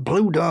 It's a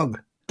blue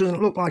dog.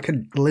 Doesn't look like a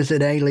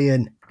lizard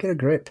alien. Get a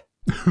grip.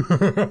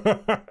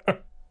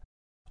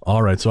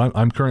 All right, so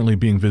I'm currently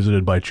being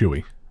visited by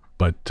Chewy,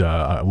 but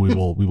we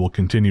will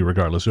continue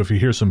regardless. So if you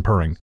hear some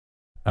purring,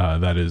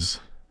 that is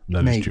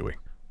Chewy.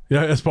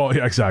 Yeah, it's Paul.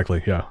 Yeah,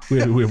 exactly. Yeah,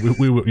 we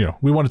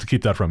we wanted to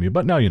keep that from you,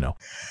 but now you know.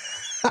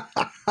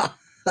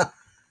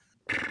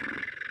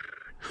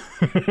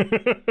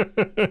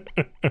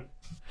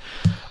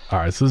 All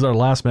right, so this is our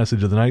last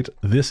message of the night.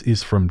 This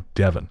is from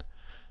Devin,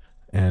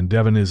 and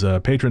Devin is a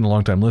patron, a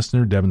longtime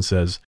listener. Devin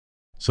says,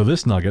 "So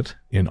this nugget,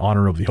 in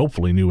honor of the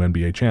hopefully new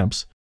NBA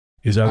champs,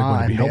 is either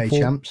going to be NBA helpful."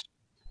 Champs.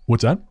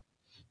 What's that?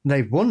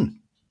 They've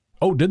won.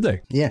 Oh, did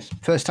they? Yes,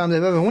 first time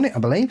they've ever won it, I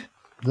believe.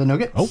 The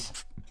Nuggets. Oh,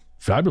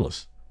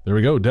 fabulous! There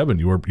we go, Devin.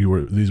 You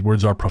were. These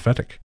words are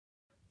prophetic.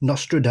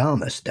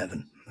 Nostradamus,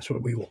 Devin. That's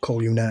what we will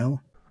call you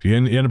now. If you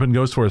end up in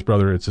Ghost Force,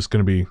 brother, it's just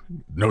going to be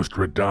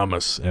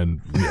Nostradamus, and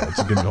yeah, it's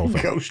a good whole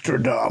thing.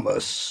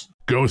 Nostradamus.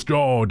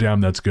 Oh,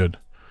 damn, that's good.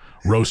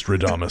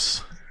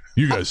 Roastradamus.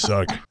 You guys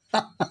suck.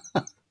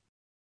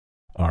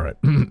 All right.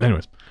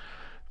 Anyways,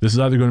 this is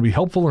either going to be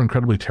helpful or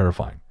incredibly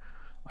terrifying.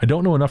 I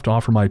don't know enough to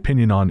offer my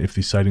opinion on if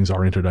these sightings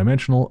are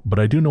interdimensional, but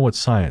I do know what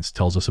science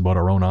tells us about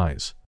our own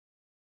eyes.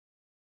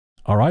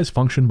 Our eyes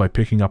function by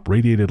picking up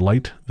radiated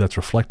light that's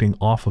reflecting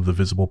off of the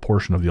visible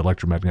portion of the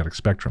electromagnetic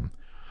spectrum.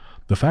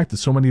 The fact that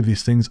so many of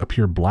these things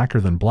appear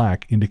blacker than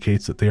black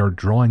indicates that they are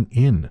drawing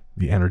in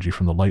the energy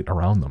from the light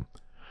around them.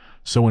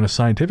 So in a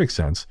scientific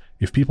sense,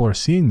 if people are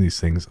seeing these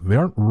things, they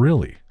aren't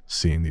really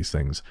seeing these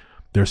things.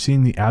 They're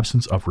seeing the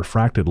absence of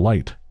refracted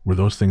light where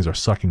those things are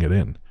sucking it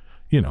in.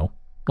 You know,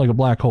 like a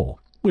black hole,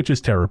 which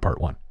is Terror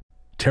Part 1.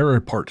 Terror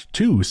Part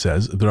 2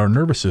 says that our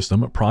nervous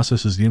system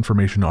processes the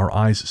information our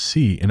eyes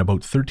see in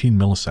about 13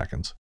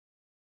 milliseconds.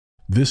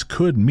 This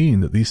could mean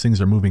that these things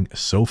are moving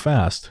so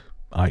fast,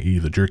 i.e.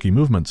 the jerky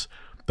movements,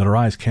 that our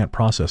eyes can't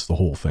process the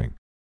whole thing.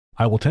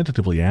 I will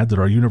tentatively add that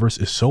our universe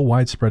is so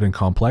widespread and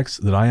complex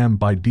that I am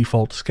by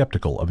default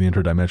skeptical of the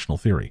interdimensional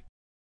theory.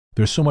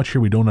 There's so much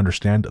here we don't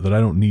understand that I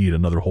don't need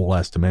another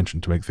whole-ass dimension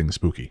to make things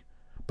spooky.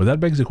 But that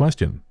begs a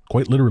question,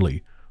 quite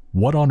literally.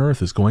 What on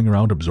earth is going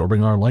around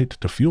absorbing our light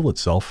to fuel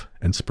itself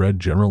and spread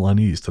general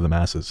unease to the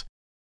masses?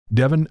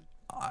 Devin,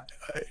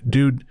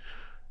 dude,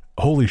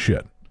 holy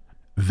shit.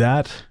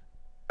 That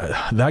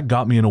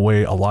got me in a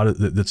way a lot of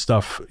that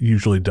stuff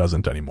usually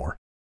doesn't anymore.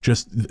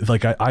 Just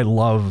like I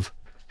love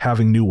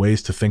having new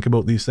ways to think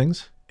about these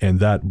things, and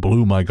that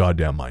blew my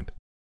goddamn mind.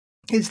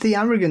 It's the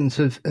arrogance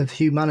of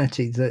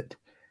humanity that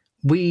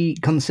we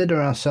consider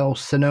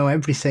ourselves to know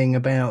everything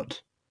about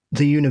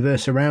the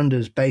universe around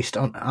us based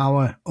on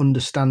our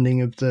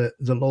understanding of the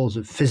laws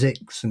of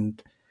physics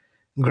and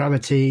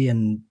gravity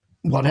and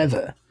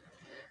whatever.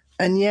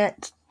 And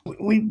yet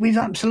we've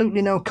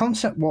absolutely no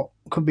concept what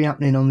could be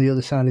happening on the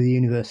other side of the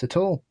universe at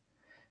all.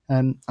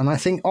 And I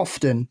think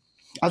often,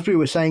 as we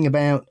were saying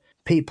about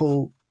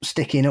people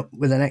sticking up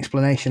with an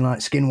explanation like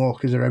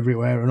skinwalkers are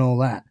everywhere and all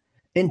that,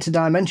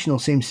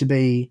 interdimensional seems to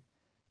be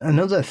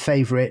another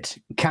favourite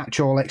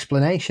catch-all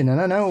explanation.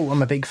 And I know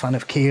I'm a big fan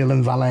of Keel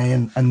and Valet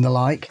and the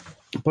like,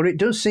 but it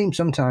does seem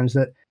sometimes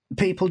that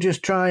people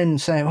just try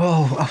and say,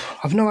 oh,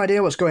 I've no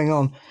idea what's going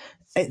on.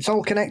 It's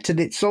all connected.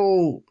 It's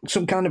all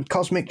some kind of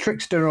cosmic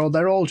trickster, or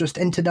they're all just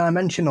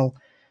interdimensional.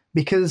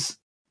 Because,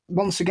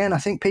 once again, I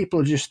think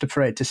people are just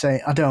afraid to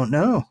say, I don't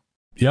know.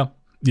 Yeah.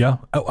 Yeah.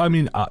 I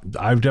mean,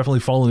 I've definitely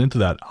fallen into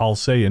that. I'll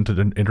say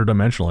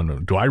interdimensional.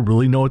 And do I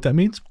really know what that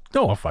means?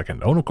 No, I fucking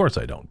don't. Of course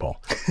I don't,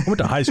 Paul. I went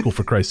to high school,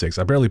 for Christ's sakes.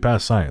 I barely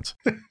passed science.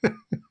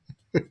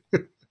 You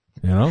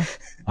know,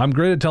 I'm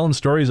great at telling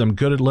stories. I'm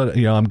good at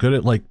I'm good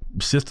at like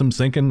systems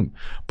thinking,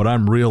 but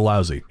I'm real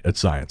lousy at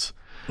science.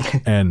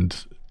 And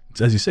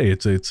as you say,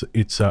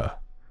 it's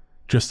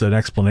just an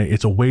explanation.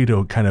 It's a way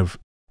to kind of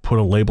put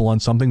a label on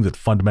something that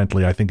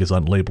fundamentally I think is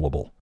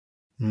unlabelable.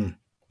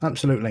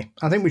 Absolutely.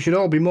 I think we should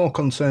all be more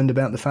concerned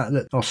about the fact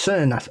that, or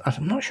CERN,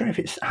 I'm not sure if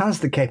it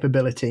has the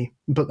capability,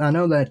 but I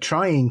know they're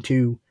trying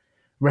to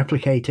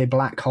replicate a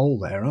black hole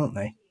there, aren't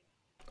they?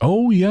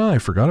 Oh, yeah, I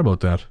forgot about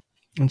that.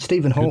 And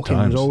Stephen Hawking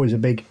was always a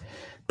big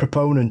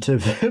proponent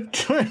of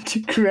trying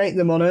to create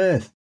them on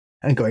Earth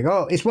and going,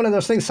 oh, it's one of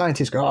those things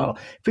scientists go, oh,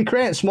 if we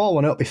create a small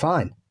one, it'll be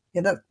fine.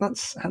 Yeah,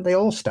 that's how they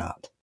all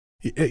start.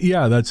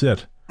 Yeah, that's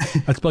it.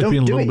 That's like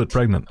being a little bit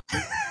pregnant.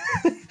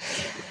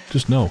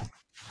 Just no.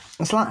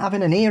 It's like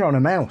having an ear on a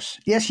mouse.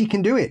 Yes, you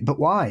can do it, but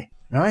why?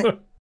 Right?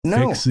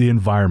 No. Fix the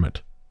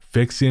environment.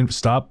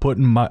 Stop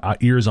putting my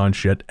ears on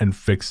shit and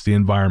fix the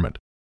environment.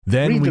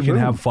 Then we can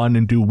have fun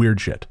and do weird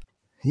shit.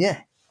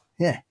 Yeah,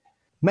 yeah.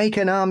 Make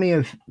an army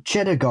of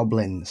cheddar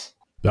goblins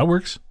That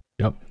works.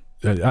 Yep.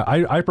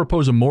 I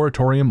propose a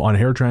moratorium on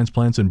hair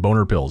transplants and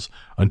boner pills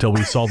until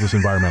we solve this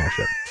environmental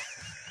shit.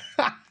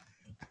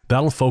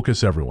 That'll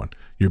focus everyone.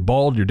 You're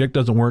bald, your dick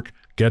doesn't work,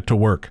 get to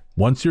work.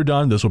 Once you're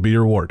done, this will be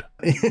your reward.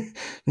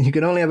 You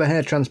can only have a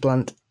hair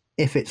transplant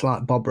if it's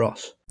like Bob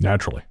Ross.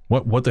 Naturally.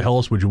 What the hell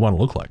else would you want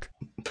to look like?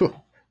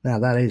 Now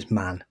that is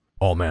man.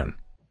 Oh, man.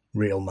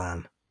 Real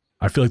man.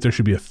 I feel like there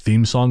should be a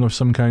theme song of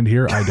some kind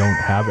here. I don't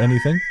have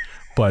anything,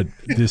 but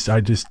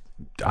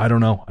I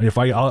don't know. I'm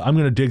going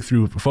to dig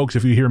through. Folks,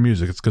 if you hear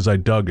music, it's because I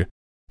dug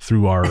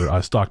through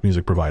our stock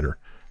music provider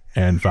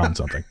and found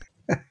something.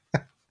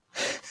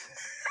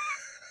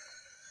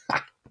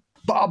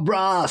 Bob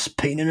Ross,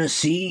 painting a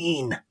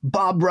scene.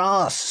 Bob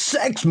Ross,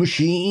 sex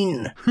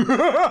machine.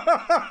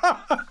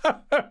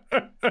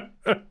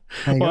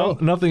 Well,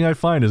 nothing I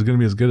find is going to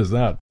be as good as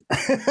that.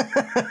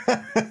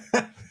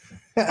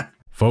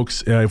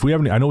 Folks, if we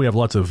have any, I know we have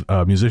lots of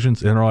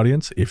musicians in our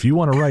audience. If you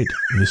want to write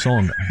the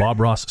song Bob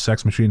Ross,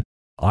 Sex Machine,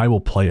 I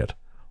will play it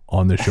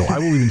on this show. I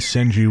will even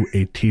send you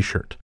a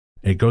t-shirt,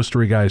 a Ghost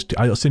Story Guys.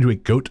 I'll send you a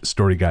Goat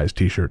Story Guys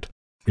t-shirt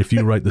if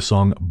you write the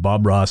song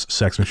Bob Ross,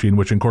 Sex Machine,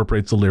 which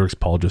incorporates the lyrics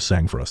Paul just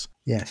sang for us.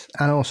 Yes,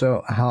 and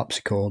also a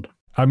harpsichord.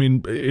 I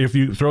mean, if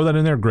you throw that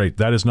in there, great.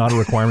 That is not a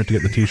requirement to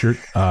get the t-shirt.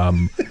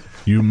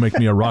 You make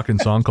me a rockin'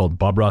 song called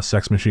Bob Ross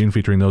Sex Machine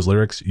featuring those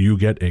lyrics, you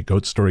get a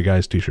Goat Story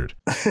Guys t-shirt.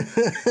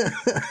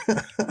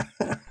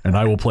 And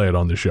I will play it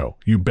on the show.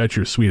 You bet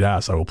your sweet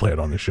ass I will play it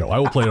on the show. I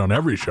will play it on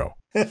every show.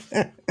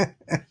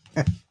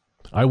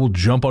 I will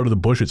jump out of the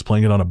bushes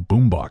playing it on a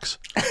boombox.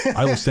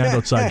 I will stand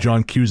outside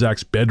John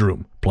Cusack's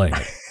bedroom playing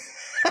it.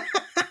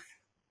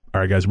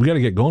 All right, guys, we got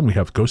to get going. We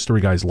have Ghost Story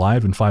Guys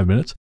live in 5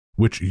 minutes,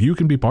 which you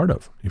can be part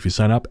of if you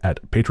sign up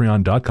at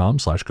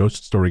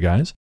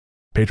patreon.com/ghoststoryguys.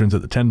 Patrons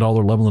at the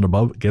 $10 level and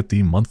above get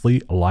the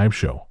monthly live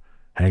show,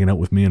 hanging out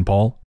with me and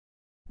Paul.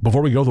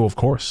 Before we go, though, of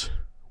course,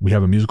 we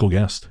have a musical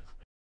guest.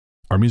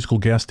 Our musical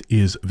guest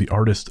is the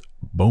artist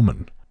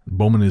Bowman.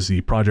 Bowman is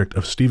the project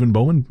of Stephen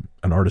Bowman,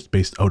 an artist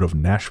based out of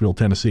Nashville,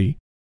 Tennessee.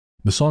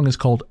 The song is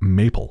called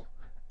Maple,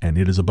 and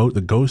it is about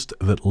the ghost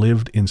that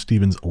lived in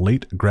Stephen's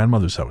late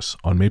grandmother's house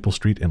on Maple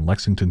Street in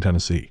Lexington,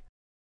 Tennessee.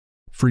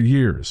 For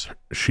years,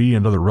 she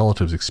and other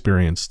relatives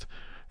experienced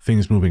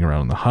things moving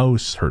around in the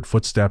house, heard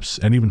footsteps,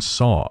 and even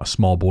saw a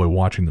small boy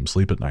watching them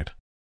sleep at night.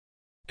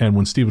 And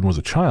when Stephen was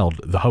a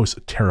child, the house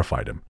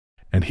terrified him,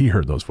 and he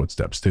heard those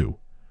footsteps too.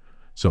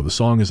 So the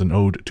song is an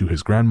ode to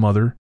his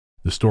grandmother,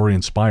 the story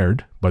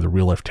inspired by the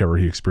real-life terror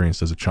he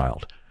experienced as a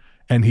child.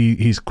 And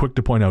he's quick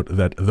to point out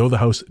that though the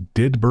house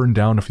did burn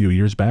down a few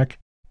years back,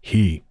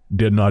 he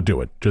did not do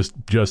it, just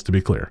to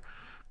be clear.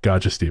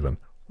 Gotcha, Stephen.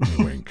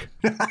 Wink.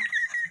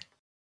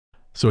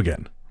 So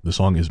again, the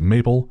song is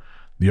Maple.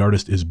 The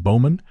artist is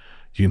Bowman.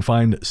 You can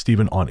find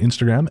Stephen on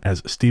Instagram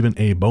as Stephen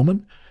A.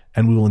 Bowman,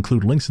 and we will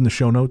include links in the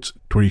show notes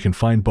to where you can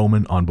find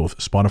Bowman on both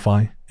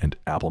Spotify and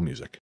Apple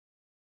Music.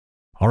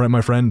 All right,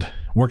 my friend,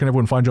 where can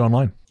everyone find you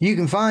online? You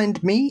can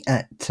find me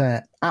at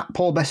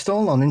Paul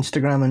Bestall on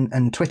Instagram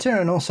and Twitter,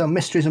 and also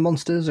Mysteries and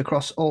Monsters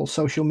across all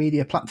social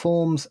media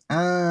platforms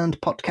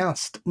and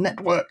podcast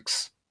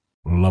networks.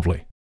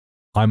 Lovely.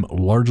 I'm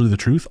Largely the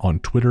Truth on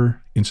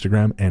Twitter,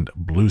 Instagram, and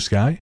Blue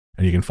Sky.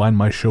 And you can find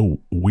my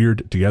show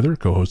Weird Together,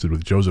 co-hosted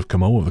with Joseph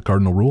Camo of The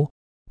Cardinal Rule,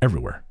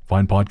 everywhere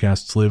fine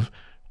podcasts live,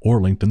 or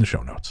linked in the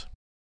show notes.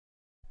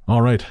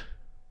 All right.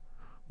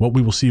 Well,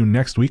 we will see you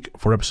next week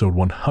for episode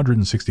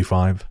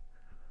 165.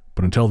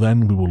 But until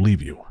then, we will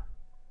leave you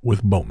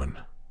with Bowman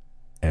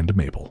and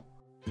Maple.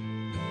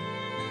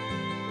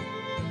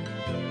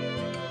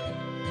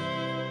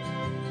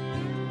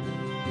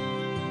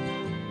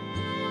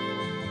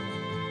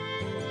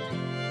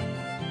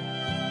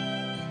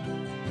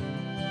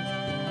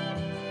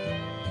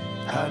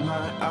 Hide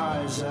my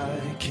eyes,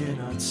 I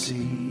cannot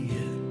see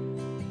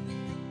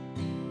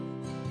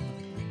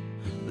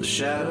the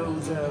shadow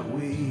that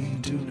we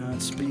do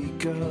not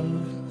speak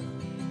of.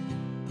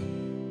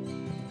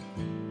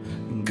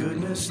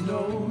 Goodness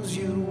knows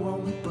you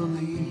won't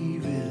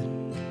believe it.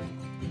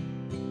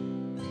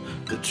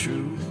 The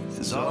truth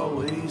is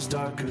always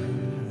darker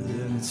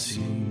than it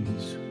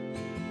seems.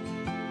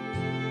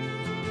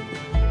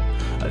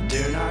 I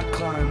dare not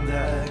climb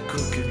that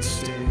crooked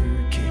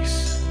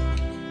staircase,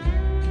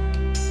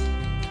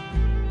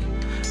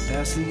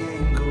 past the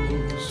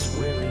angles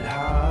where it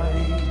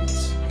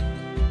hides.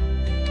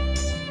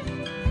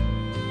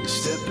 You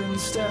step and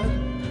step,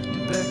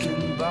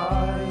 beckon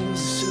by a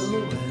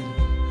silhouette.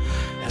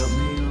 Help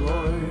me,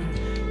 Lord,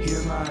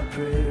 hear my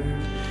prayer,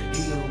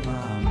 heal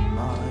my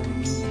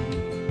mind.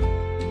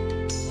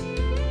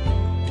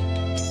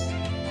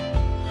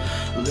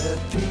 Let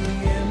the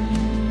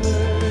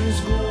embers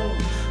glow,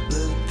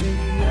 let the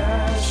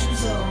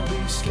ashes all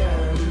be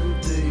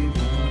scattered. They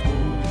won't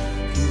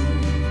hold you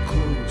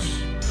close.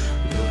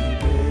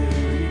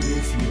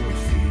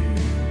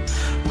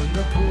 When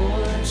the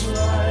porch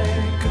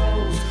light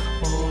goes,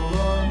 all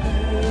our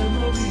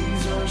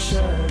memories are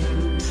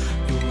shattered.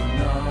 You're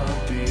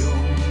not the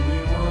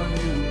only one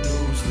who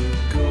knows the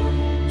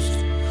ghost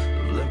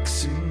of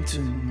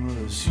Lexington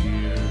was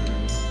here.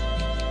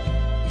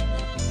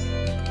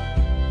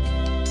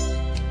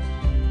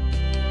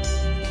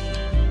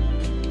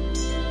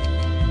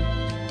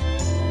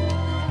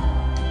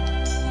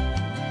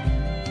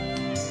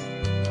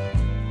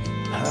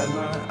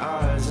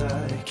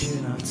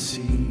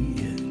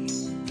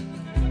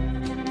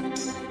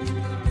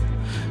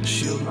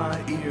 killed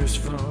my ears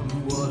from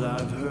what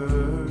I've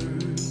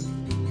heard.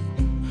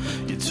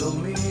 You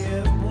told me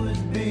it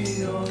would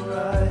be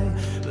alright,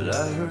 but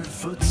I heard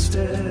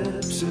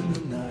footsteps in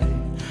the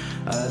night.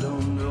 I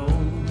don't know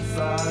if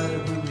I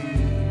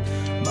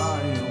believe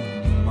my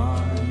own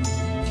mind.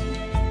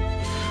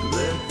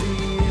 Let the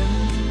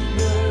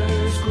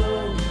embers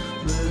glow,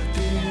 let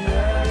the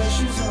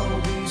ashes all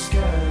be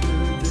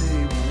scattered. They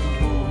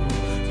won't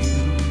hold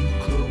you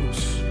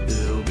close,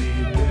 they'll be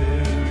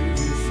buried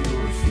with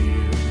your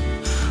fear.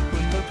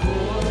 When the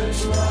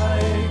porch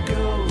light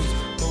goes,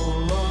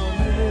 all our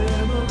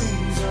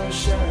memories are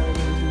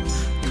shattered.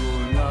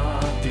 You're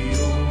not the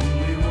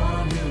only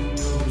one who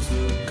knows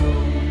the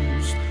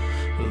ghost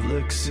of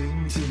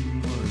Lexington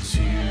was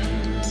here.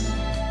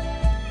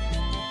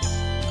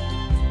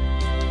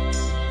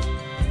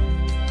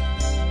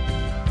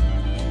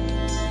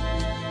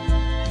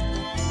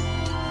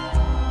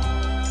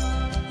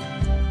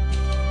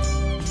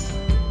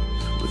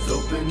 With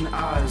open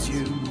eyes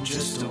you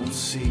just don't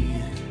see.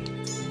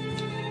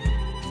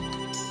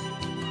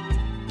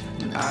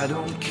 And I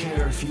don't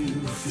care if you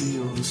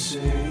feel the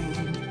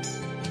same.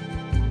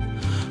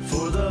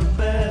 For the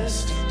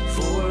best,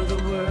 for the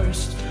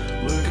worst,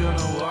 we're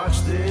gonna watch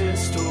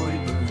this story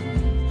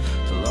burn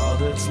till all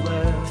that's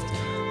left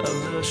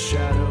of the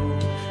shadow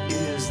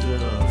is the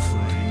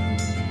flame.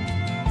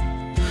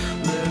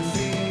 Let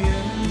the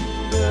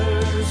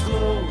embers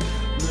glow,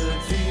 let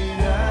the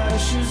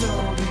ashes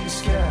all be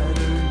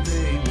scattered.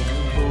 They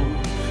won't hold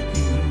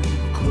you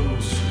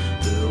close,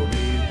 they'll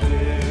be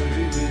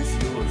buried with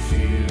your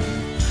fear.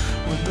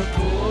 When the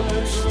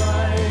porch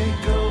light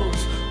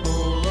goes,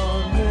 all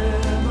our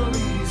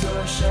memories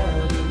are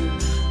shattered.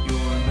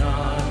 You're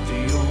not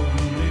the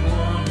only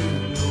one who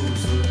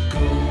knows the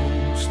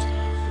ghost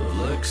of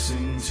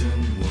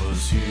Lexington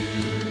was here.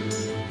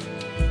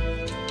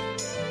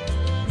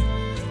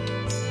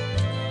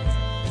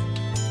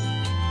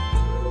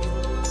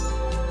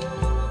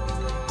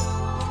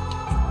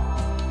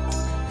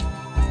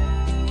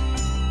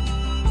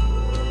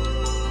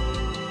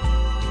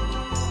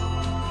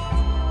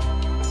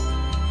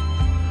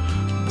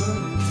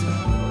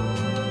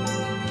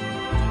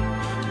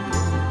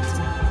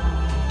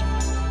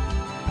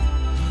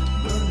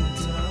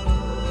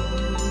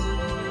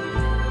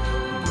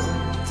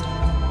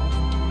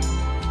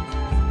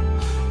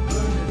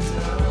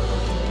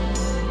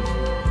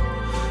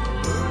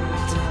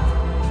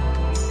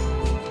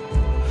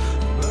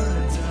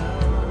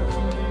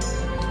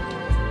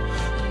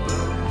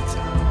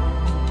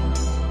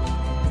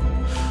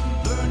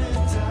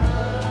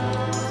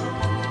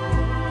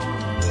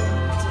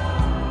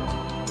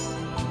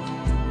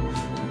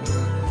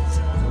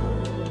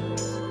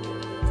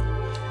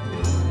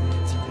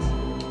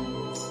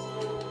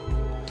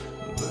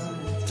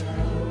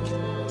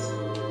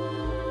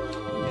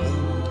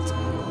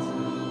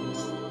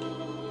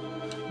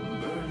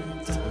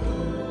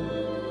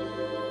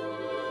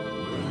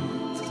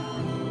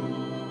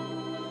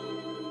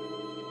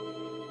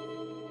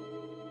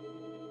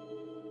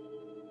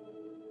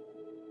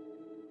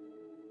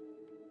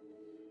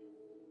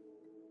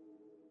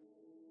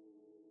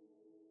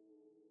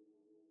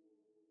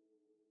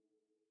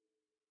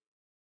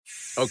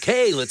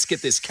 Okay, let's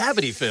get this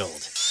cavity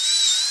filled.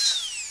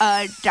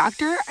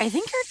 Doctor, I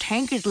think your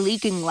tank is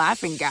leaking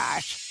laughing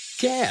gas.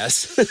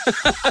 Gas?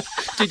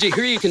 Did you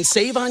hear you can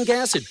save on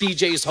gas at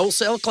BJ's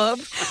Wholesale Club?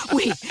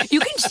 Wait,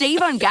 you can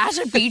save on gas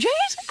at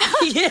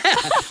BJ's? Yeah,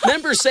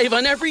 members save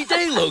on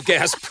everyday low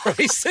gas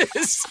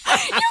prices.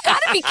 You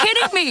gotta be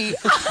kidding me.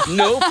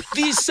 Nope,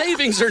 these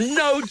savings are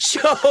no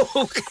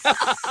joke.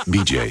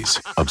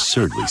 BJ's,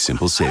 absurdly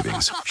simple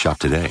savings. Shop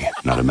today.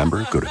 Not a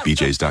member? Go to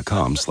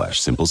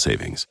bjs.com/simple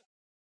savings.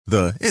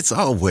 The it's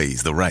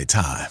always the right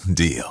time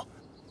deal.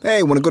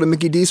 Hey, want to go to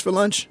Mickey D's for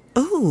lunch?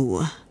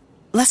 Ooh,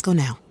 let's go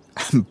now.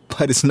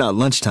 But it's not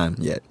lunchtime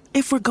yet.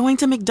 If we're going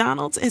to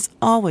McDonald's, it's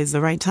always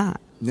the right time.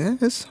 Yeah,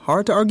 it's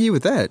hard to argue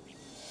with that.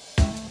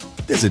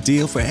 There's a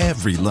deal for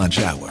every lunch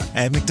hour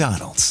at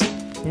McDonald's.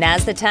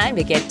 Now's the time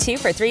to get 2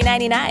 for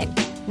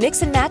 $3.99.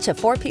 Mix and match a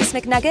 4-piece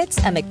McNuggets,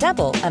 a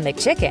McDouble, a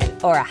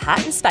McChicken, or a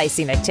hot and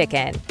spicy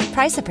McChicken.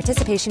 Price and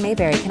participation may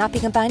vary. Cannot be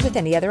combined with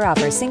any other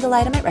offer. Single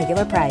item at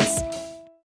regular price.